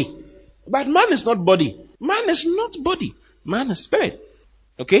is body, but man is not body. Man is not body. Man is spirit.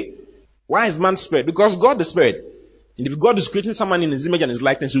 Okay? Why is man spirit? Because God is spirit. And if God is creating someone in his image and his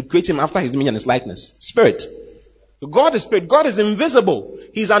likeness, he'll create him after his image and his likeness. Spirit. God is spirit. God is invisible.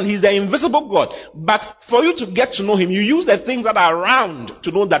 He's the invisible God. But for you to get to know him, you use the things that are around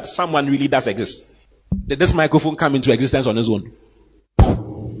to know that someone really does exist. Did this microphone come into existence on its own?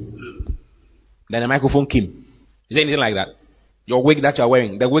 Then the microphone came. Is there anything like that? Your wig that you're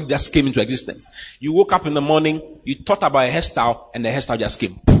wearing, the wig just came into existence. You woke up in the morning, you thought about a hairstyle, and the hairstyle just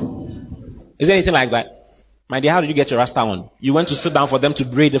came. Is there anything like that? My dear, how did you get your rasta on? You went to sit down for them to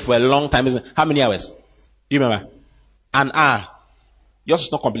braid it for a long time. How many hours? Do you remember? An hour. Yours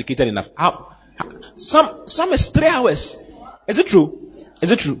is not complicated enough. Some is 3 hours. Is it true?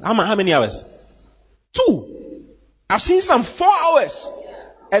 Is it true? How many hours? 2. I've seen some 4 hours.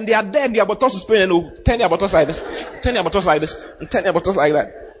 And they are there and their bottles is spinning and they'll turn their bottles like this, turn their bottles like this, and turn their bottles like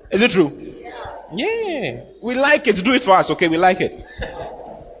that. Is it true? Yeah. We like it. Do it for us, okay? We like it.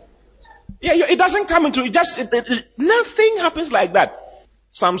 Yeah, it doesn't come into it. Nothing happens like that.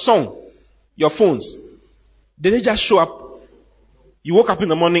 Samsung, your phones, did they just show up? You woke up in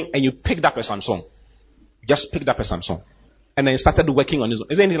the morning and you picked up a Samsung. Just picked up a Samsung. And then you started working on it.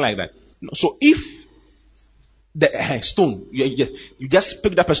 Is there anything like that? No. So if the stone, you just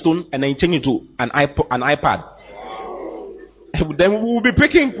picked up a stone and then you change it to an iPad. Then we'll be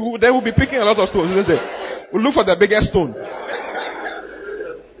picking a lot of stones, isn't it? We'll look for the biggest stone.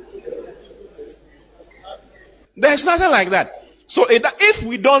 There's nothing like that. So if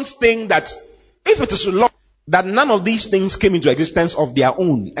we don't think that, if it is law that none of these things came into existence of their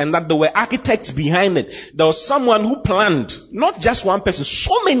own and that there were architects behind it, there was someone who planned, not just one person,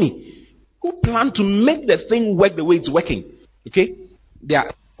 so many who planned to make the thing work the way it's working. Okay? There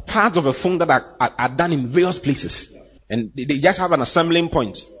are parts of a phone that are done in various places. And they just have an assembling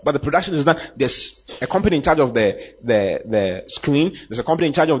point. But the production is done. There's a company in charge of the screen. There's a company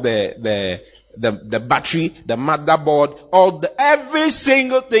in charge of the battery, the motherboard, every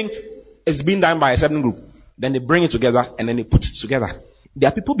single thing is being done by a certain group. Then they bring it together and then they put it together. There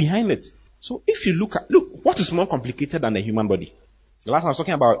are people behind it. So if you look, what is more complicated than the human body? The last time I was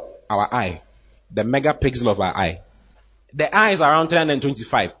talking about our eye, the megapixel of our eye. The eye is around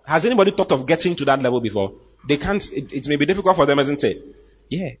 325. Has anybody thought of getting to that level before? They can't, it may be difficult for them, isn't it?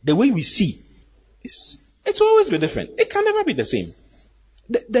 Yeah. The way we see, it's always be different. It can never be the same.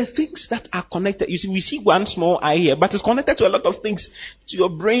 The things that are connected, you see, we see one small eye here, but it's connected to a lot of things, to your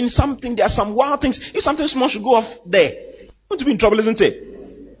brain, there are some wild things. If something small should go off there, you're going to be in trouble, isn't it?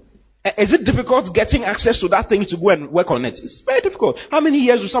 Is it difficult getting access to that thing to go and work on it? It's very difficult. How many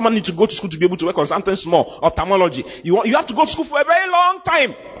years do someone need to go to school to be able to work on something small, ophthalmology? You have to go to school for a very long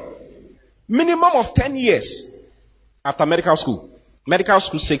time. Minimum of 10 years. after medical school. Medical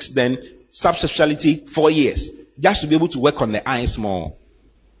school 6, then subspecialty 4 years. Just to be able to work on the eyes more.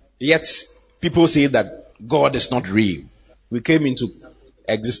 Yet, people say that God is not real. We came into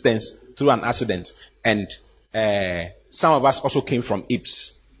existence through an accident, and some of us also came from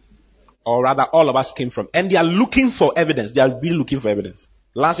apes. Or rather, all of us came from, and they are looking for evidence. They are really looking for evidence.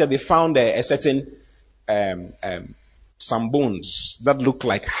 Last year, they found a certain, some bones that look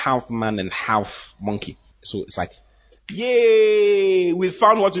like half man and half monkey. So it's like, yay! We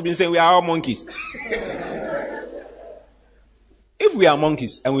found what we've been saying. We are all monkeys. If we are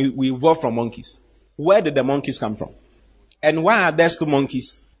monkeys and we evolved from monkeys, where did the monkeys come from? And why are there still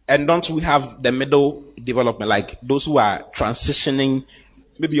monkeys? And don't we have the middle development, like those who are transitioning?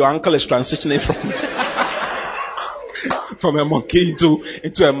 Maybe your uncle is transitioning from a monkey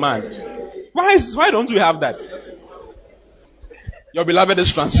into a man. Why don't we have that? Your beloved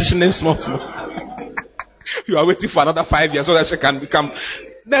is transitioning small. You are waiting for another 5 years so that she can become.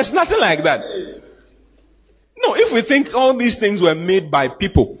 There's nothing like that. No, if we think all these things were made by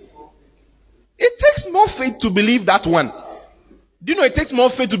people, it takes more faith to believe that one. Do you know it takes more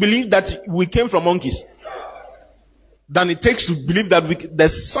faith to believe that we came from monkeys than it takes to believe that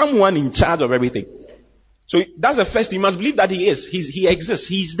there's someone in charge of everything. So that's the first thing. You must believe that he is. He exists.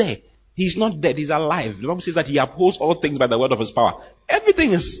 He's there. He's not dead. He's alive. The Bible says that he upholds all things by the word of his power.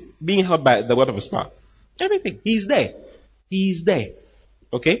 Everything is being held by the word of his power. Everything. He's there. He's there.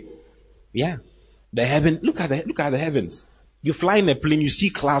 Okay? Yeah. The heaven. Look at the heavens. You fly in a plane, you see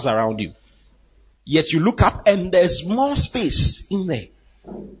clouds around you. Yet you look up and there's more space in there.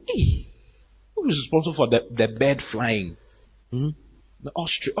 Hey. Who is responsible for the bird flying? The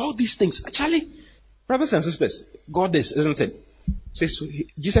ostrich, all these things. Actually, brothers and sisters, God is, isn't it? So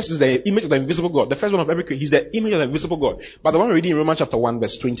Jesus is the image of the invisible God, the first one of every creation. He's the image of the invisible God. But the one we're reading in Romans chapter 1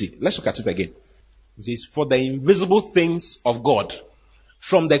 verse 20, let's look at it again. It says, for the invisible things of God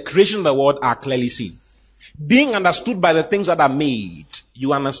from the creation of the world are clearly seen, being understood by the things that are made.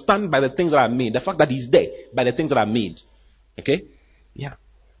 You understand by the things that are made. The fact that he's there by the things that are made. Okay? Yeah.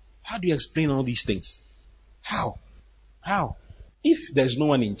 How do you explain all these things? How? If there's no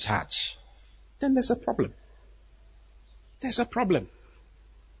one in charge, then there's a problem. There's a problem.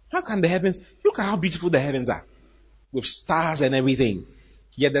 How can the heavens, look at how beautiful the heavens are. With stars and everything.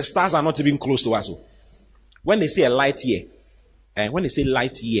 Yet the stars are not even close to us. When they say a light year,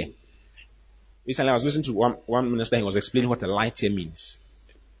 recently I was listening to one minister, he was explaining what a light year means.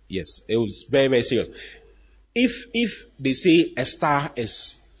 Yes, it was very, very serious. If they say a star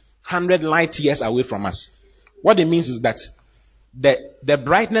is 100 light years away from us, what it means is that the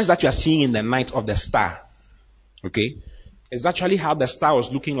brightness that you are seeing in the night of the star, okay, is actually how the star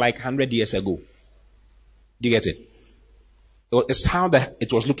was looking like 100 years ago. Do you get it? It's how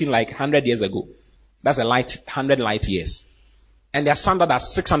it was looking like 100 years ago. That's 100 light years. And they are standard at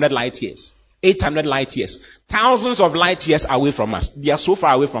 600 light years, 800 light years, thousands of light years away from us. They are so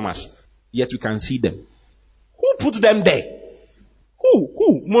far away from us, yet we can see them. Who put them there?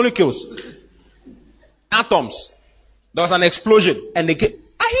 Who? Molecules. Atoms. There was an explosion and they came.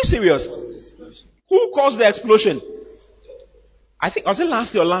 Are you serious? Who caused the explosion? I think, was it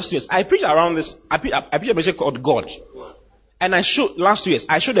last year or last year? I preached around this. I preached a message called God. And I showed, last year,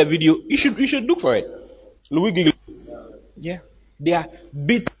 I showed a video. You should look for it. Louis Giggle. Yeah. They are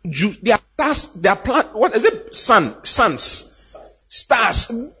big Jews. They are stars. They are what is it? Suns.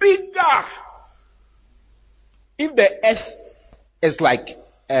 Stars. Bigger. If the earth is like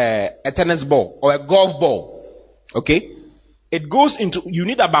a tennis ball or a golf ball, okay, it goes into, you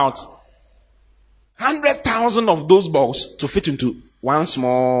need about 100,000 of those balls to fit into one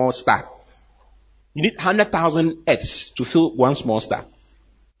small star. You need 100,000 earths to fill one small star.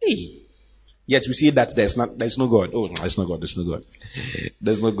 Hey. Yet we see that there's no God. Oh, there's no God.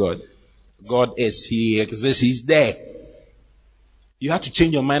 There's no God. God is, he exists, he's there. You have to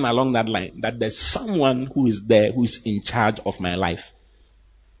change your mind along that line, that there's someone who is there, who is in charge of my life.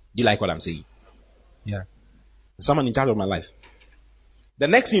 Do you like what I'm saying? Yeah. There's someone in charge of my life. The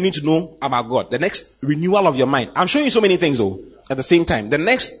next thing you need to know about God, the next renewal of your mind. I'm showing you so many things though, at the same time. The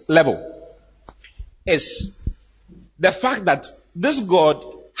next level is the fact that this God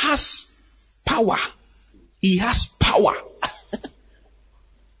has power. He has power.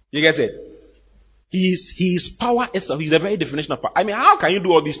 You get it? His power itself. He's the very definition of power. I mean, how can you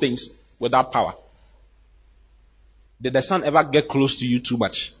do all these things without power? Did the sun ever get close to you too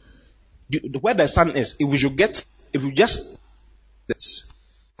much? Where the sun is, if you just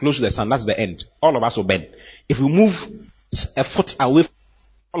close to the sun, that's the end. All of us will bend. If we move a foot away,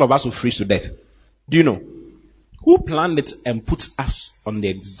 all of us will freeze to death. Do you know? Who planned it and put us on the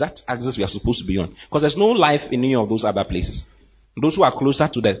exact axis we are supposed to be on? Because there's no life in any of those other places. Those who are closer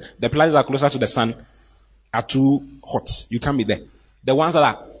to the planets that are closer to the sun are too hot. You can't be there. The ones that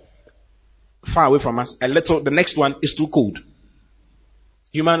are far away from us, the next one is too cold.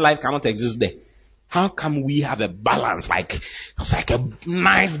 Human life cannot exist there. How come we have a balance? It's like a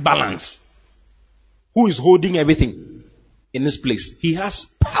nice balance. Who is holding everything in this place? He has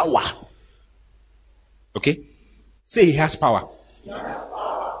power. Okay? Say he has power.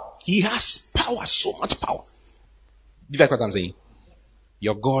 He has power, so much power. Do you like what I'm saying?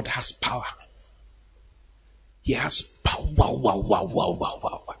 Your God has power. He has power.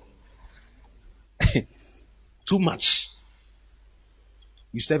 Wow. Too much.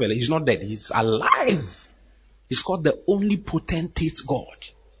 You say, well, he's not dead. He's alive. He's called the only potentate God.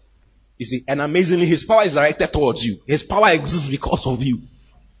 You see, and amazingly, his power is directed towards you. His power exists because of you.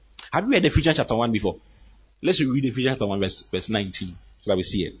 Have you read Ephesians chapter 1 before? Let's read Ephesians chapter 1 verse 19 so that we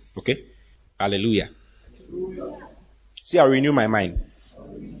see it. Okay? Hallelujah. See, I'll renew my mind.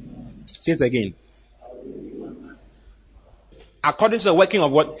 Say it again. According to the working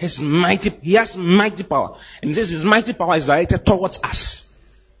of what? He has mighty power. And he says his mighty power is directed towards us.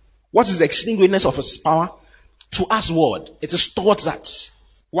 What is the exceeding greatness of his power? To us, what? It is towards us.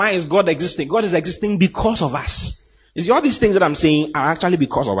 Why is God existing? God is existing because of us. You see, all these things that I'm saying are actually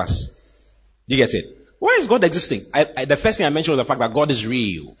because of us. Do you get it? Why is God existing? The first thing I mentioned was the fact that God is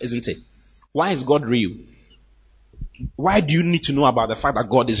real, isn't it? Why is God real? Why do you need to know about the fact that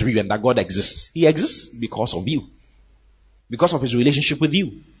God is real and that God exists? He exists because of you. Because of his relationship with you.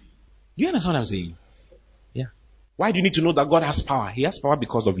 Do you understand what I'm saying? Yeah. Why do you need to know that God has power? He has power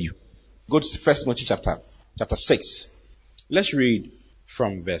because of you. Go to 1 Timothy chapter 6. Let's read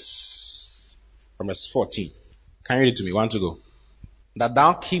from verse 14. Can you read it to me? 1 to go. That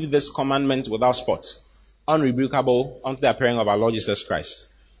thou keep this commandment without spot, unrebukable unto the appearing of our Lord Jesus Christ,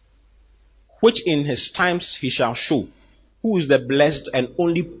 which in his times he shall show, who is the blessed and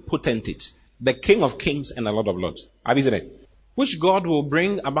only potentate, the King of kings and the Lord of lords. Have you seen it? Which God will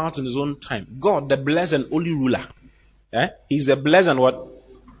bring about in his own time. God, the blessed and only ruler. He's the blessed and what?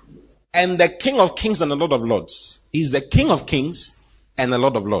 And the King of kings and the Lord of lords. He's the King of kings and the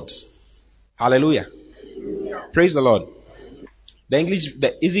Lord of lords. Hallelujah. Praise the Lord.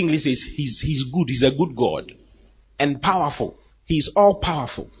 The easy English says he's good. He's a good God. And powerful. He's all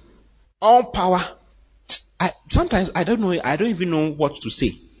powerful. All power. Sometimes I don't even know what to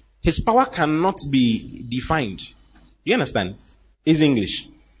say. His power cannot be defined. You understand? It's English.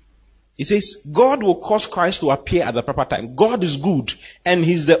 He says, God will cause Christ to appear at the proper time. God is good. And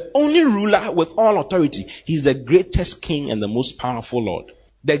he's the only ruler with all authority. He's the greatest king and the most powerful Lord.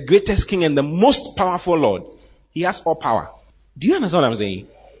 The greatest king and the most powerful Lord. He has all power. Do you understand what I'm saying?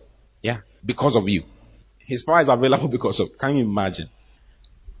 Yeah. Because of you. His power is available because of. Can you imagine?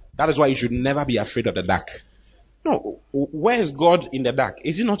 That is why you should never be afraid of the dark. No. Where is God in the dark?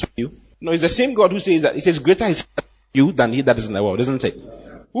 Is he not with you? No, it's the same God who says that. He says, greater is you than he that is in the world, isn't it?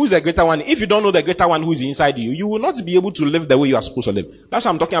 Who is the greater one? If you don't know the greater one who is inside you, you will not be able to live the way you are supposed to live. That's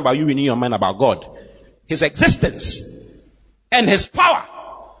why I'm talking about you in your mind about God. His existence and his power.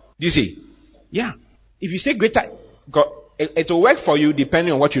 Do you see? Yeah. If you say greater, God, it will work for you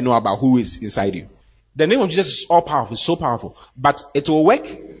depending on what you know about who is inside you. The name of Jesus is all powerful, so powerful. But it will work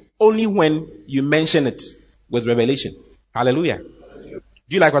only when you mention it with revelation. Hallelujah. Do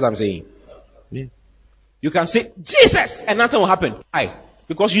you like what I'm saying? Yeah. You can say Jesus and nothing will happen. Why?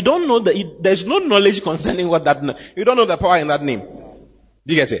 Because you don't know there's no knowledge concerning what that, you don't know the power in that name.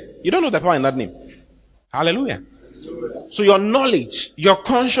 Do you get it? You don't know the power in that name. Hallelujah. So your knowledge, your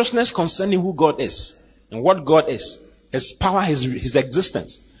consciousness concerning who God is and what God is, his power, his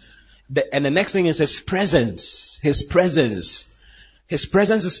existence. And the next thing is his presence. His presence. His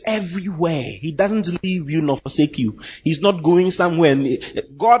presence is everywhere. He doesn't leave you nor forsake you. He's not going somewhere.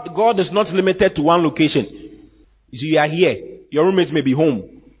 God is not limited to one location. You are here. Your roommates may be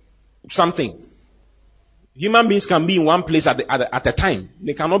home. Something. Human beings can be in one place at a time.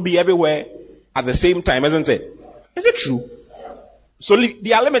 They cannot be everywhere at the same time, isn't it? Is it true? So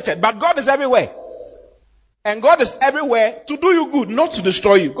they are limited. But God is everywhere. And God is everywhere to do you good, not to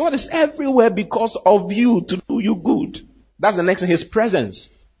destroy you. God is everywhere because of you, to do you good. That's the next thing. His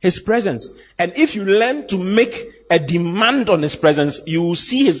presence. His presence. And if you learn to make a demand on his presence, you will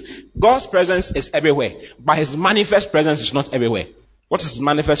see God's presence is everywhere. But his manifest presence is not everywhere. What is his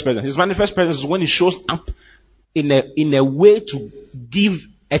manifest presence? His manifest presence is when he shows up in a way to give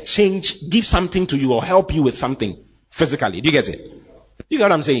a change, give something to you or help you with something physically. Do you get it? You get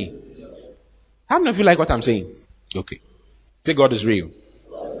what I'm saying? How many of you like what I'm saying? Okay. Say God is real.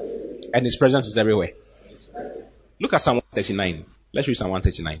 And his presence is everywhere. Look at Psalm 139. Let's read Psalm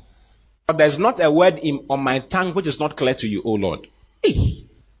 139. But there's not a word on my tongue which is not clear to you, O Lord. Hey.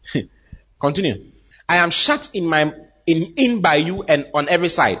 Continue. I am shut in by you and on every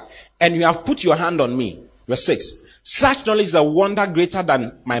side, and you have put your hand on me. Verse 6. Such knowledge is a wonder greater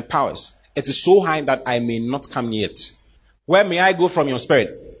than my powers. It is so high that I may not come near it. Where may I go from your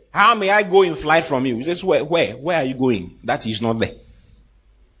spirit? How may I go in flight from you? He says, where are you going? That is not there. Do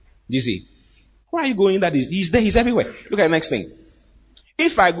you see? Where are you going? That is, he's there, he's everywhere. Look at the next thing.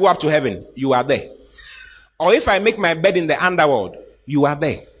 If I go up to heaven, you are there. Or if I make my bed in the underworld, you are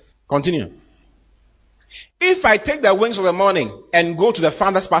there. Continue. If I take the wings of the morning and go to the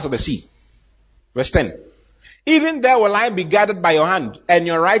farthest part of the sea. Verse 10. Even there will I be guarded by your hand, and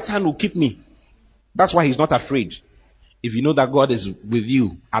your right hand will keep me. That's why he's not afraid. If you know that God is with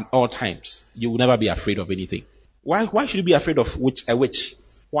you at all times, you will never be afraid of anything. Why should you be afraid of a witch?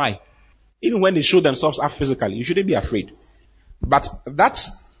 Why? Even when they show themselves up physically, you shouldn't be afraid. But that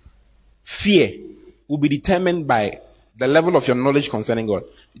fear will be determined by the level of your knowledge concerning God.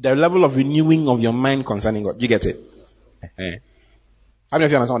 The level of renewing of your mind concerning God. You get it? How many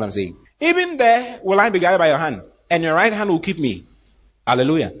of you understand what I'm saying? Even there will I be guided by your hand, and your right hand will keep me.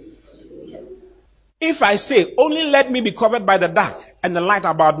 Hallelujah. If I say, only let me be covered by the dark, and the light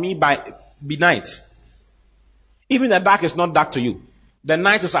about me be night. Even the dark is not dark to you. The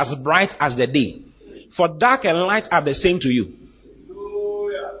night is as bright as the day. For dark and light are the same to you.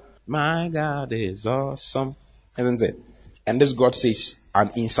 My God is awesome. Isn't it? And this God says, I'm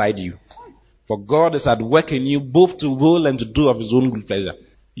inside you. For God is at work in you both to will and to do of his own good pleasure.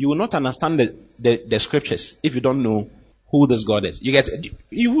 You will not understand the scriptures if you don't know who this God is. You get it?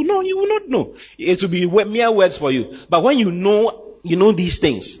 You will not know. It will be mere words for you. But when you know these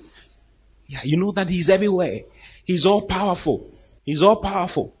things, you know that he's everywhere. He's all powerful. He's all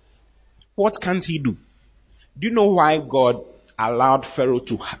powerful. What can't he do? Do you know why God allowed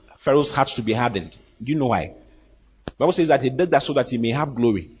Pharaoh's heart to be hardened? Do you know why? The Bible says that he did that so that he may have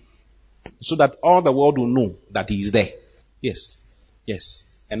glory. So that all the world will know that he is there. Yes. Yes.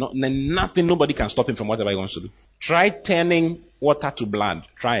 And nobody can stop him from whatever he wants to do. Try turning water to blood.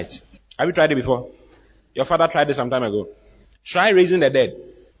 Try it. Have you tried it before? Your father tried it some time ago. Try raising the dead.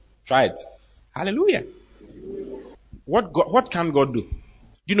 Try it. Hallelujah. What can God do?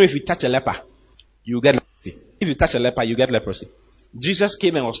 You know, if you touch a leper, you get leprosy. If you touch a leper, you get leprosy. Jesus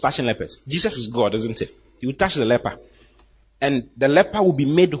came and was touching lepers. Jesus is God, isn't it? He will touch the leper. And the leper will be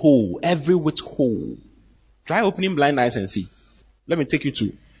made whole, every whit whole. Try opening blind eyes and see. Let me take you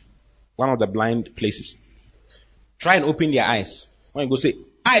to one of the blind places. Try and open their eyes. When you go say,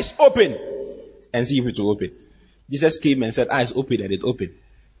 eyes open, and see if it will open. Jesus came and said, eyes open, and it opened.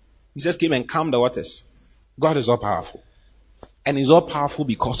 Jesus came and calmed the waters. God is all powerful. And he's all powerful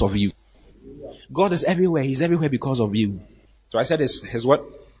because of you. God is everywhere. He's everywhere because of you. So I said his what?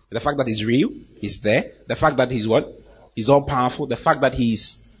 The fact that he's real, he's there. The fact that he's what? He's all powerful. The fact that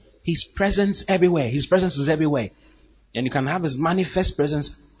his presence everywhere. His presence is everywhere. And you can have his manifest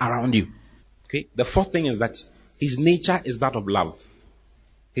presence around you. Okay? The fourth thing is that his nature is that of love.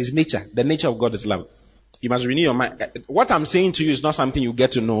 His nature, the nature of God is love. You must renew your mind. What I'm saying to you is not something you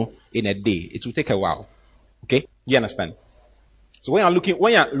get to know in a day. It will take a while. Okay? You understand? So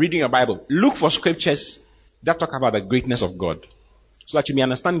when you're reading your Bible, look for scriptures that talk about the greatness of God. So that you may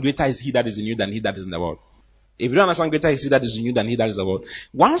understand greater is he that is in you than he that is in the world. If you don't understand greater is he that is in you than he that is in the world.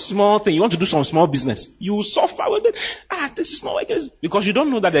 One small thing, you want to do some small business, you will suffer with it. This is not like this. Because you don't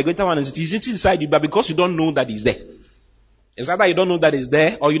know that the greater one is inside you, but because you don't know that he's there. It's either you don't know that he's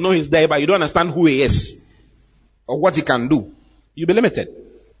there, or you know he's there, but you don't understand who he is. Or what he can do. You'll be limited.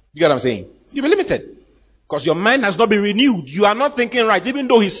 You get what I'm saying? You'll be limited. Because your mind has not been renewed. You are not thinking right. Even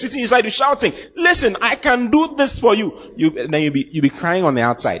though he's sitting inside you shouting, listen, I can do this for you. Then you'll be crying on the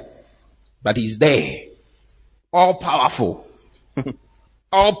outside. But he's there. All powerful.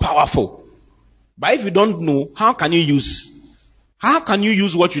 All powerful. But if you don't know, how can you use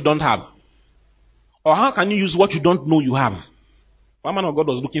what you don't have? Or how can you use what you don't know you have? One man of God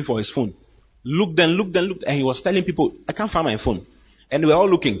was looking for his phone. Looked, and he was telling people, I can't find my phone. And they were all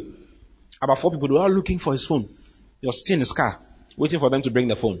looking. About 4 people, they were all looking for his phone. He was still in his car, waiting for them to bring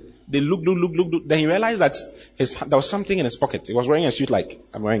the phone. They looked. Then he realized that there was something in his pocket. He was wearing a suit like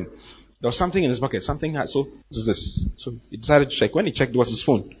I'm wearing. There was something in his pocket. So, what is this? So he decided to check. When he checked, it was his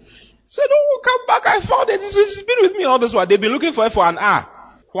phone. He said, oh, come back, I found it. It's been with me all this while. They've been looking for it for an hour.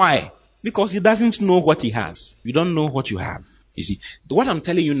 Why? Because he doesn't know what he has. You don't know what you have. You see, what I'm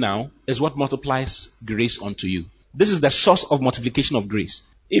telling you now is what multiplies grace unto you. This is the source of multiplication of grace.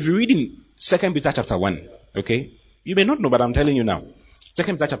 If you read in 2 Peter chapter 1, okay, you may not know, but I'm telling you now. 2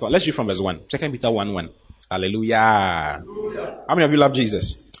 Peter chapter 1, let's read from verse 1. 2 Peter 1:1. Hallelujah. How many of you love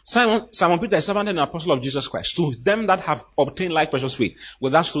Jesus? Simon Peter, a servant and an apostle of Jesus Christ, to them that have obtained like precious faith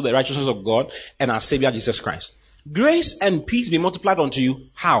with us through the righteousness of God and our Savior Jesus Christ. Grace and peace be multiplied unto you.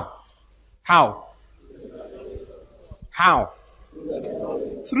 How?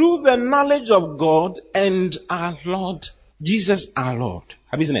 Through the knowledge of God and our Lord Jesus our Lord.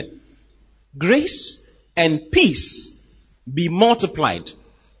 Have you seen it? Grace and peace be multiplied.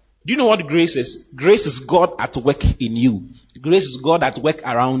 Do you know what grace is? Grace is God at work in you. Grace is God at work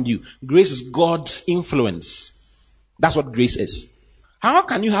around you. Grace is God's influence. That's what grace is. How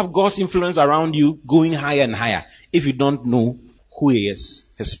can you have God's influence around you going higher and higher if you don't know who He is,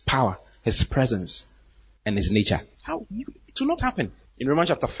 His power, His presence, and His nature? It will not happen. In Romans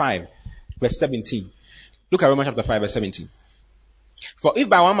chapter 5, verse 17. Look at Romans chapter 5, verse 17. For if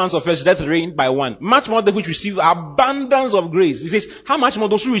by one man's offense death reigned by one, much more they which receive abundance of grace. He says, how much more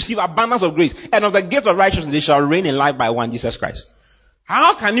those who receive abundance of grace and of the gift of righteousness, they shall reign in life by one, Jesus Christ.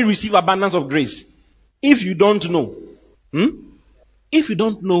 How can you receive abundance of grace if you don't know? If you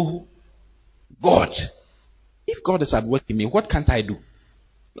don't know God. If God is at work in me, what can't I do?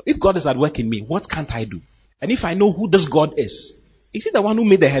 If God is at work in me, what can't I do? And if I know who this God is He the one who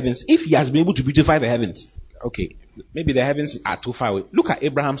made the heavens? If He has been able to beautify the heavens, okay, maybe the heavens are too far away. Look at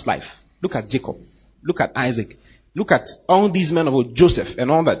Abraham's life. Look at Jacob. Look at Isaac. Look at all these men of Joseph and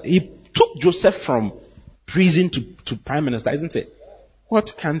all that. He took Joseph from prison to prime minister, isn't it?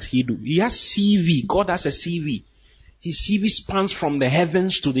 What can't He do? He has CV. God has a CV. His CV spans from the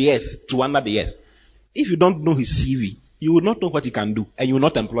heavens to the earth, to under the earth. If you don't know His CV, you will not know what He can do, and you will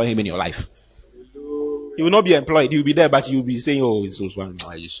not employ Him in your life. He will not be employed. He will be there, but you will be saying, oh, it's so fun.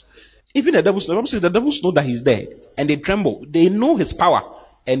 Even the devils know that He's there, and they tremble. They know His power,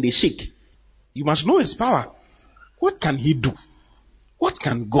 and they shake. You must know His power. What can He do? What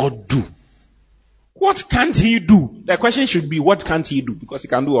can God do? What can't He do? The question should be, what can't He do? Because He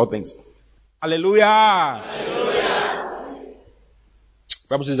can do all things. Hallelujah. Hallelujah. The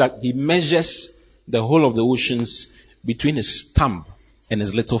Bible says that He measures the whole of the oceans between His thumb and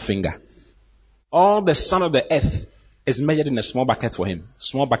His little finger. All the sun of the earth is measured in a small bucket for Him.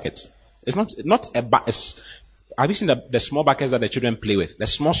 Small bucket. It's not a bucket. Have you seen the small buckets that the children play with? The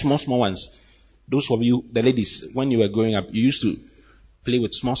small ones. Those of you, the ladies, when you were growing up, you used to play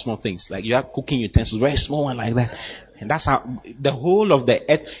with small things. Like you have cooking utensils, very small one like that. And that's how the whole of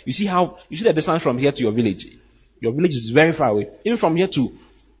the earth, you see the distance from here to your village. Your village is very far away. Even from here to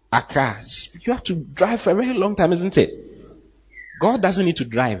Accra, you have to drive for a very long time, isn't it? God doesn't need to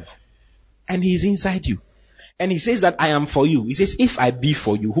drive. And He is inside you. And He says that I am for you. He says, if I be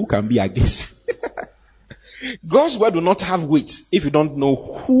for you, who can be against you? God's word will not have weight if you don't know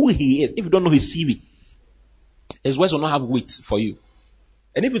who He is, if you don't know His CV. His words will not have weight for you.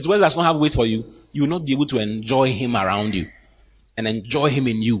 And if His word does not have weight for you, you will not be able to enjoy Him around you and enjoy Him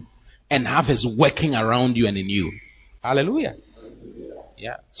in you and have His working around you and in you. Hallelujah.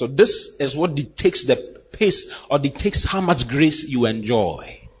 Yeah. So this is what dictates the pace or dictates how much grace you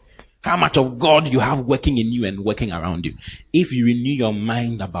enjoy. How much of God you have working in you and working around you. If you renew your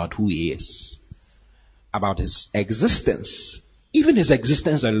mind about who He is, about His existence, even His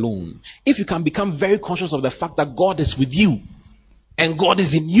existence alone, if you can become very conscious of the fact that God is with you and God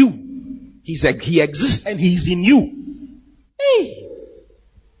is in you, He exists and He is in you. Hey!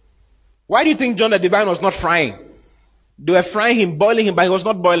 Why do you think John the Divine was not frying? They were frying Him, boiling Him, but He was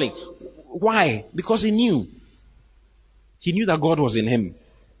not boiling. Why? Because He knew. He knew that God was in Him.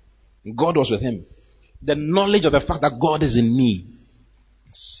 God was with Him. The knowledge of the fact that God is in me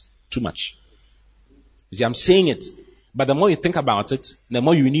is too much. You see, I'm saying it, but the more you think about it, the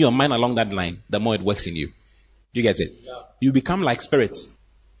more you renew your mind along that line, the more it works in you. Do you get it? Yeah. You become like spirit.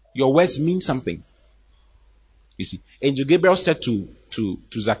 Your words mean something. You see, Angel Gabriel said to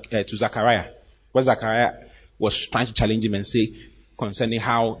Zachariah, when Zachariah was trying to challenge him and say concerning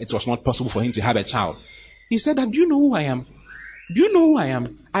how it was not possible for him to have a child, he said that, do you know who I am? Do you know who I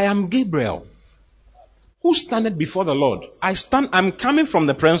am? I am Gabriel, who standeth before the Lord. I'm coming from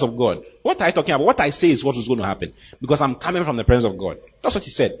the presence of God. What are you talking about? What I say is what is going to happen. Because I'm coming from the presence of God. That's what he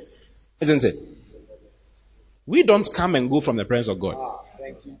said. Isn't it? We don't come and go from the presence of God.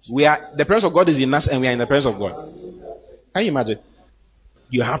 The presence of God is in us and we are in the presence of God. Can you imagine?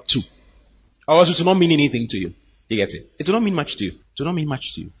 You have to. Or else it will not mean anything to you. You get it? It will not mean much to you. It will not mean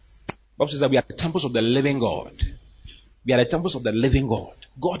much to you. The Bible says that we are the temples of the living God. We are the temples of the living God.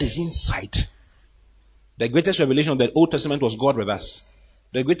 God is inside. The greatest revelation of the Old Testament was God with us.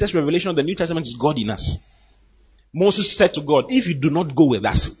 The greatest revelation of the New Testament is God in us. Moses said to God, if you do not go with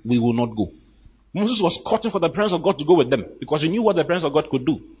us, we will not go. Moses was courting for the presence of God to go with them because he knew what the presence of God could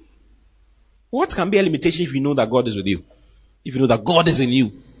do. What can be a limitation if you know that God is with you? If you know that God is in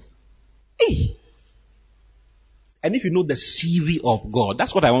you? Hey. And if you know the CV of God,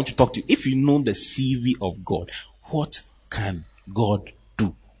 that's what I want to talk to you. If you know the CV of God, what can God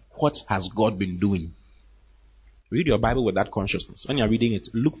do? What has God been doing? Read your Bible with that consciousness. When you're reading it,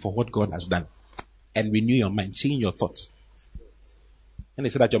 look for what God has done and renew your mind, change your thoughts. When they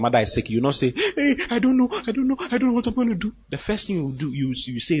say that your mother is sick, you not say, hey, I don't know what I'm going to do. The first thing you do, you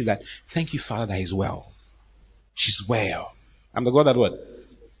say is that, thank you, Father, that is well. She's well. I'm the God that what?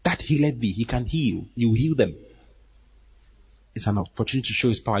 That healeth thee. He can heal. You heal them. It's an opportunity to show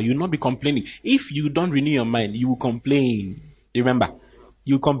his power. You will not be complaining. If you don't renew your mind, you will complain. Remember,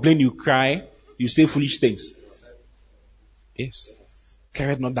 you complain, you cry, you say foolish things. Yes.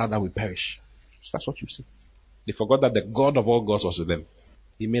 Carry not that will perish. That's what you say. They forgot that the God of all gods was with them.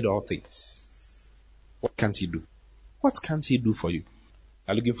 He made all things. What can't he do? What can't he do for you?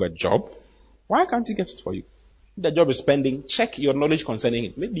 Are you looking for a job? Why can't he get it for you? If the job is pending, check your knowledge concerning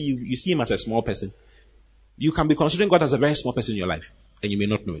it. Maybe you see him as a small person. You can be considering God as a very small person in your life, and you may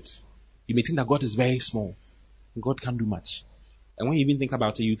not know it. You may think that God is very small. God can't do much. And when you even think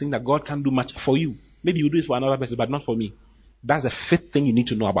about it, you think that God can't do much for you. Maybe you do it for another person, but not for me. That's the fifth thing you need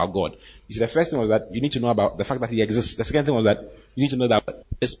to know about God. You see, the first thing was that you need to know about the fact that he exists. The second thing was that you need to know that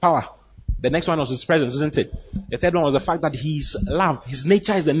his power. The next one was his presence, isn't it? The third one was the fact that he's love. His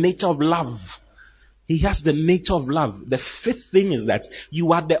nature is the nature of love. He has the nature of love. The fifth thing is that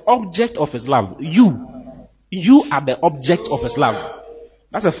you are the object of his love. You are the object of his love.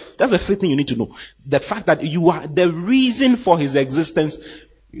 That's the fifth thing you need to know. The fact that you are the reason for his existence.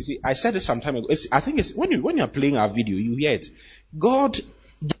 You see, I said it some time ago. I think it's when you're playing our video, you hear it. God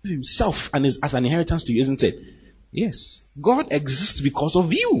gave himself as an inheritance to you, isn't it? Yes. God exists because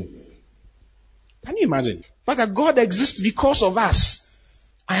of you. Can you imagine? The fact that God exists because of us.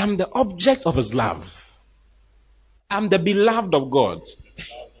 I am the object of his love. I'm the beloved of God.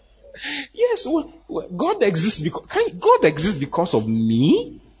 Yes, God exists because of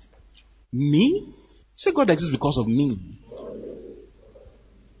me? Me? Say God exists because of me.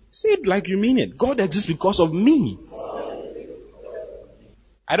 Say it like you mean it. God exists because of me.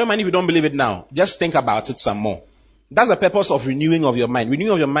 I don't mind if you don't believe it now. Just think about it some more. That's the purpose of renewing of your mind.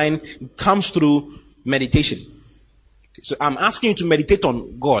 Renewing of your mind comes through meditation. So I'm asking you to meditate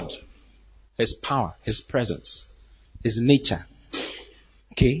on God, his power, his presence, his nature.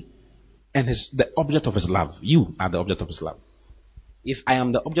 Okay? And the object of his love. You are the object of his love. If I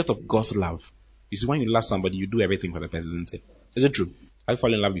am the object of God's love, you see, when you love somebody, you do everything for the person, isn't it? Is it true? Have you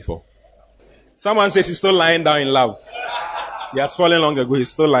fallen in love before? Someone says he's still lying down in love. He has fallen long ago, he's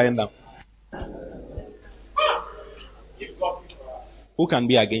still lying down. Who can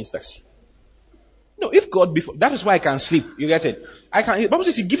be against us? No, if God before, that is why I can sleep. You get it? The Bible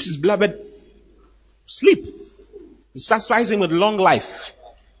says he gives his beloved sleep. He satisfies him with long life.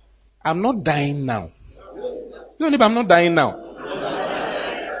 I'm not dying now. You know, I'm not dying now.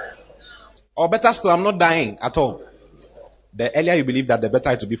 Or better still, I'm not dying at all. The earlier you believe that, the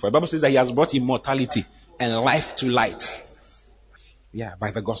better it will be for you. The Bible says that he has brought immortality and life to light. Yeah,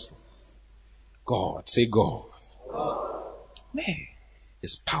 by the gospel. God, say God. Man,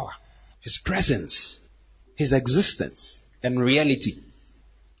 his power, his presence, his existence and reality,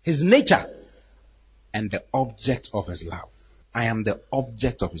 his nature, and the object of his love. I am the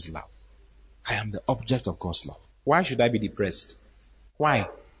object of his love. I am the object of God's love. Why should I be depressed? Why?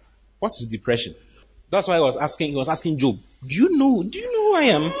 What is depression? That's why he was asking Job, do you know who I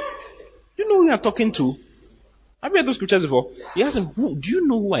am? Do you know who you are talking to? Have you read those scriptures before? He asked him, do you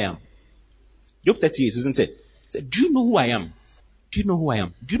know who I am? Job 38, isn't it? He said, do you know who I am? Do you know who I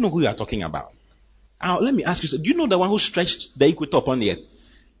am? Do you know who you are talking about? Now, let me ask you, do you know the one who stretched the equator upon the earth?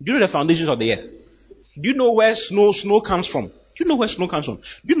 Do you know the foundations of the earth? Do you know where snow comes from? Do you know where snow comes from?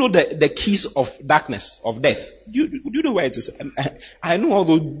 Do you know the keys of darkness, of death? Do you know where it is? I know,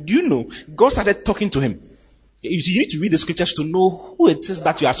 although, do you know, God started talking to him. You need to read the scriptures to know who it is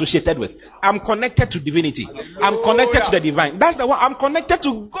that you are associated with. I'm connected to divinity. I'm connected to the divine. That's the one. I'm connected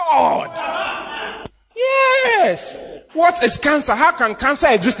to God. Yes. What is cancer? How can cancer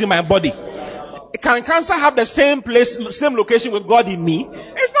exist in my body? Can cancer have the same place, same location with God in me?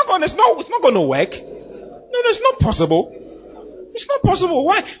 It's not going to work. No, it's not possible. It's not possible.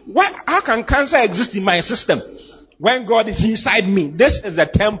 Why? How can cancer exist in my system when God is inside me? This is the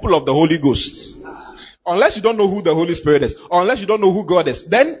temple of the Holy Ghost. Unless you don't know who the Holy Spirit is, or unless you don't know who God is,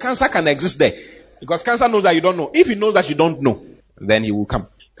 then cancer can exist there. Because cancer knows that you don't know. If he knows that you don't know, then he will come.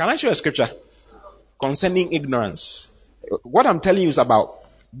 Can I show you a scripture concerning ignorance? What I'm telling you is about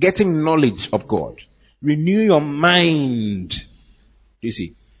getting knowledge of God. Renew your mind. You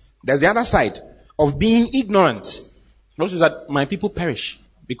see, There's the other side of being ignorant. Notice that my people perish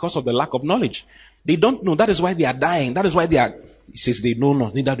because of the lack of knowledge. They don't know. That is why they are dying. That is why they are, he says, they know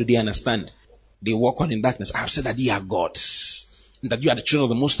not, neither do they understand. They walk on in darkness. I have said that ye are gods, and that you are the children of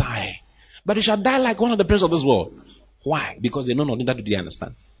the Most High. But they shall die like one of the princes of this world. Why? Because they know not, neither do they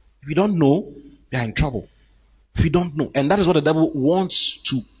understand. If you don't know, you are in trouble. If you don't know, and that is what the devil wants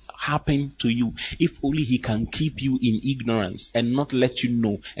to happen to you. If only he can keep you in ignorance and not let you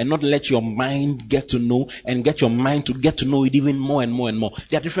know, and not let your mind get to know, and get your mind to get to know it even more and more and more.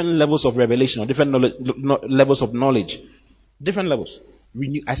 There are different levels of revelation, or different levels of knowledge. Different levels.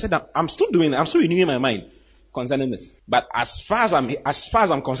 I said that I'm still renewing my mind concerning this. But as far as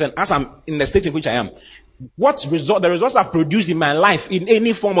I'm concerned, as I'm in the state in which I am, the results I've produced in my life in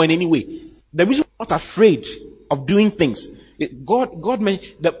any form or in any way, the reason I'm not afraid of doing things,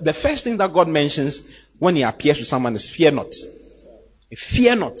 the first thing that God mentions when he appears to someone is fear not.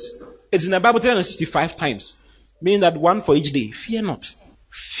 Fear not. It's in the Bible 365 times, meaning that one for each day. Fear not.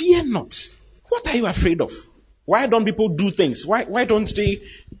 Fear not. What are you afraid of? Why don't people do things? Why is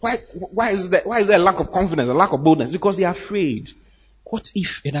there a lack of confidence, a lack of boldness? Because they are afraid. What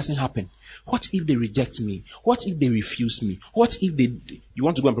if it doesn't happen? What if they reject me? What if they refuse me? What if you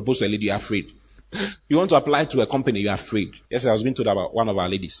want to go and propose to a lady, you're afraid. You want to apply to a company, you're afraid. Yes, I was being told about one of our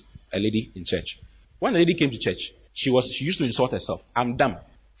ladies, a lady in church. When the lady came to church, she used to insult herself. I'm dumb.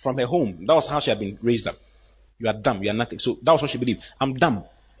 From her home, that was how she had been raised up. You are dumb, you are nothing. So that was what she believed. I'm dumb.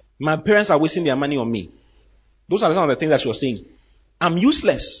 My parents are wasting their money on me. Those are some of the things that she was saying. I'm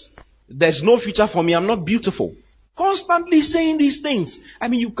useless. There's no future for me. I'm not beautiful. Constantly saying these things. I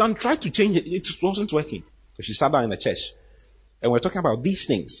mean, you can try to change it. It wasn't working. So she sat down in the church. And we're talking about these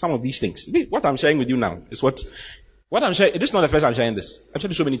things. Some of these things. What I'm sharing with you now is what I'm sharing. This is not the first time I'm sharing this. I've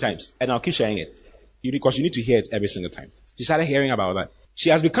shared it so many times. And I'll keep sharing it. Because you need to hear it every single time. She started hearing about that.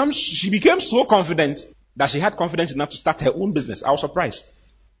 She became so confident that she had confidence enough to start her own business. I was surprised.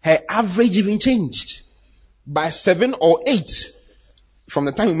 Her average even changed by 7 or 8 from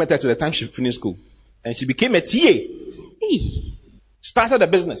the time we met her to the time she finished school. And she became a TA. Started a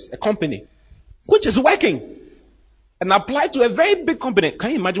business, a company, which is working. And applied to a very big company. Can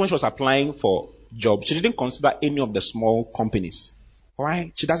you imagine when she was applying for jobs? She didn't consider any of the small companies.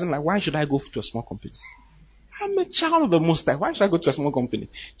 Why? She doesn't like, why should I go to a small company? I'm a child of the Most High. Why should I go to a small company?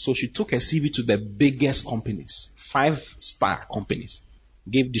 So she took her CV to the biggest companies, 5-star companies.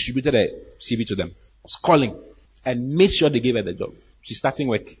 Distributed a CV to them. Was calling and made sure they gave her the job. She's starting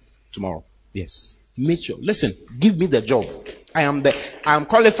work tomorrow. Yes. Make sure. Listen, give me the job. I am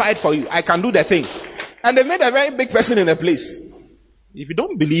qualified for you. I can do the thing. And they made a very big person in the place. If you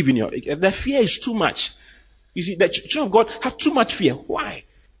don't believe in the fear is too much. You see, the children of God have too much fear. Why?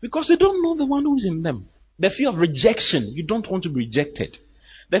 Because they don't know the one who is in them. The fear of rejection. You don't want to be rejected.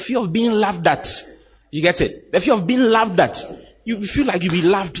 The fear of being laughed at. You get it? The fear of being laughed at. You feel like you'll be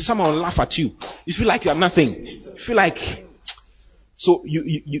laughed. Someone will laugh at you. You feel like you are nothing. You feel like... So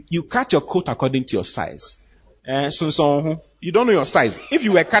you cut your coat according to your size. So you don't know your size. If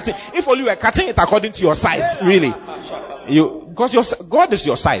only you were cutting it according to your size, really. Because God is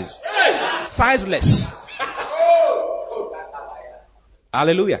your size. Sizeless.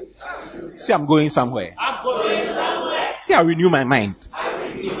 Hallelujah. See, I'm going somewhere. See, I renew my mind.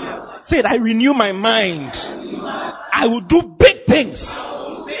 Say it, I renew my mind. I will do big things.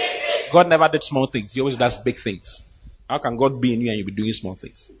 God never did small things. He always does big things. How can God be in you and you'll be doing small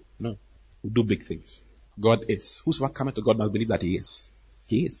things? No. We do big things. God is. Whosoever cometh to God must believe that He is.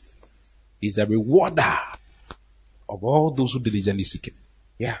 He is. He's a rewarder of all those who diligently seek Him.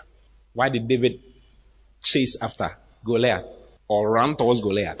 Yeah. Why did David chase after Goliath or run towards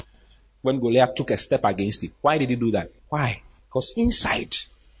Goliath when Goliath took a step against him? Why did he do that? Why? Because inside,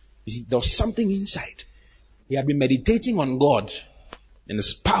 you see, there was something inside. He had been meditating on God and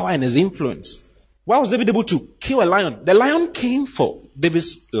His power and His influence. Why was David able to kill a lion? The lion came for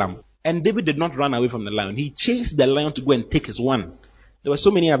David's lamb. And David did not run away from the lion. He chased the lion to go and take his one. There were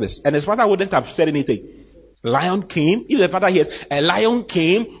so many others. And his father wouldn't have said anything. Lion came. If the father hears, a lion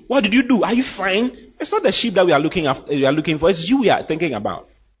came. What did you do? Are you fine? It's not the sheep that we are looking for. It's you we are thinking about.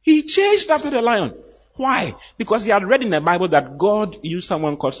 He chased after the lion. Why? Because he had read in the Bible that God used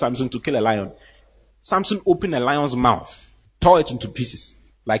someone called Samson to kill a lion. Samson opened a lion's mouth, tore it into pieces,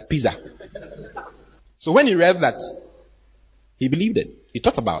 like pizza. So when he read that, he believed it. He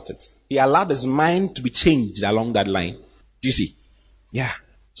thought about it. He allowed his mind to be changed along that line. Do you see? Yeah.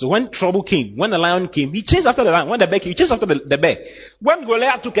 So when trouble came, when the lion came, he chased after the lion. When the bear came, he chased after the bear. When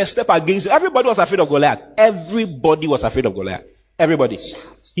Goliath took a step against him, everybody was afraid of Goliath. Everybody was afraid of Goliath. Everybody.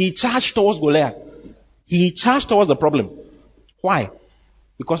 He charged towards Goliath. He charged towards the problem. Why?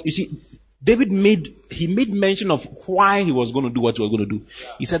 Because you see, David made mention of why he was going to do what he was going to do.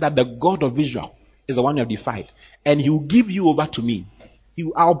 He said that the God of Israel is the one you have defied, and he will give you over to me.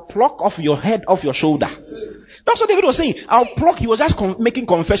 I'll pluck off your head off your shoulder. That's what David was saying. He was just making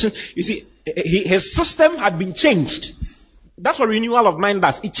confession. You see, his system had been changed. That's what renewal of mind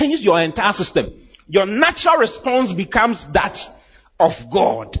does. It changes your entire system. Your natural response becomes that of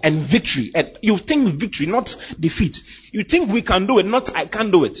God and victory. And you think victory, not defeat. You think we can do it, not I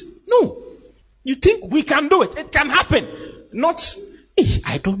can't do it. No. You think we can do it. It can happen. Not,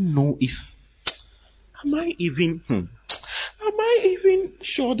 I don't know if, am I even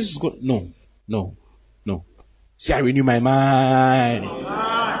sure this is good? No. See, I renew my mind.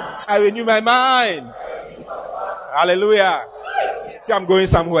 I renew my mind. Hallelujah. See, I'm going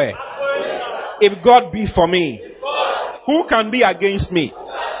somewhere. If God be for me, who can be against me?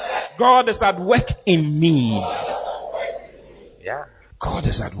 God is at work in me. Yeah. God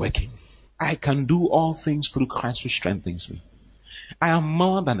is at work in me. I can do all things through Christ who strengthens me. I am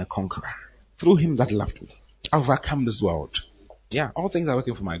more than a conqueror through him that loved me. I overcome this world. Yeah, all things are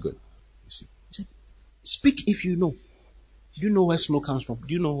working for my good. You see? Speak if you know. Do you know where snow comes from?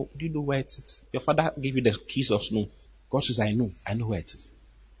 Do you know where it is? Your father gave you the keys of snow. God says, I know where it is.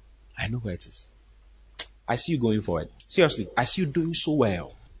 I know where it is. I see you going forward. Seriously, I see you doing so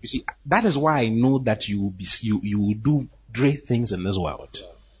well. You see, that is why I know that you will do great things in this world.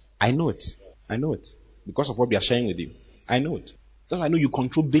 I know it. Because of what we are sharing with you. I know it. So I know you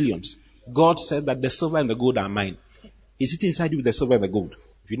control billions. God said that the silver and the gold are mine. He's sitting inside you with the silver and the gold.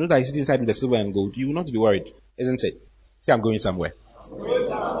 If you know that he's sitting inside with the silver and gold, you will not be worried, isn't it? See, I'm going somewhere.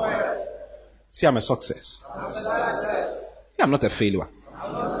 See, I'm a success. See, I'm not a failure.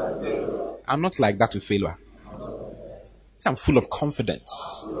 I'm not like that with failure. See, I'm full of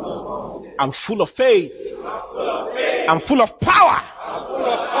confidence. I'm full of faith. I'm full of power.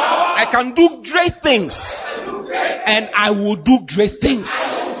 I can do great things. And I will do great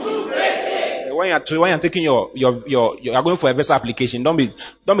things. When you're taking you're going for a visa application, don't be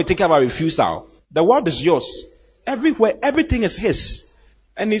thinking about refusal. The world is yours. Everywhere, everything is his.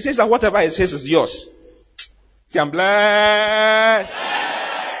 And he says that whatever is his is yours. See, I'm blessed.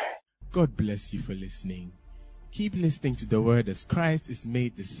 God bless you for listening. Keep listening to the word as Christ is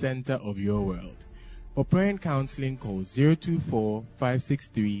made the center of your world. For prayer and counseling, call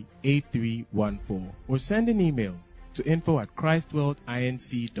 024-563-8314 or send an email to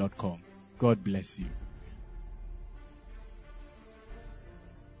info@christworldinc.com. God bless you.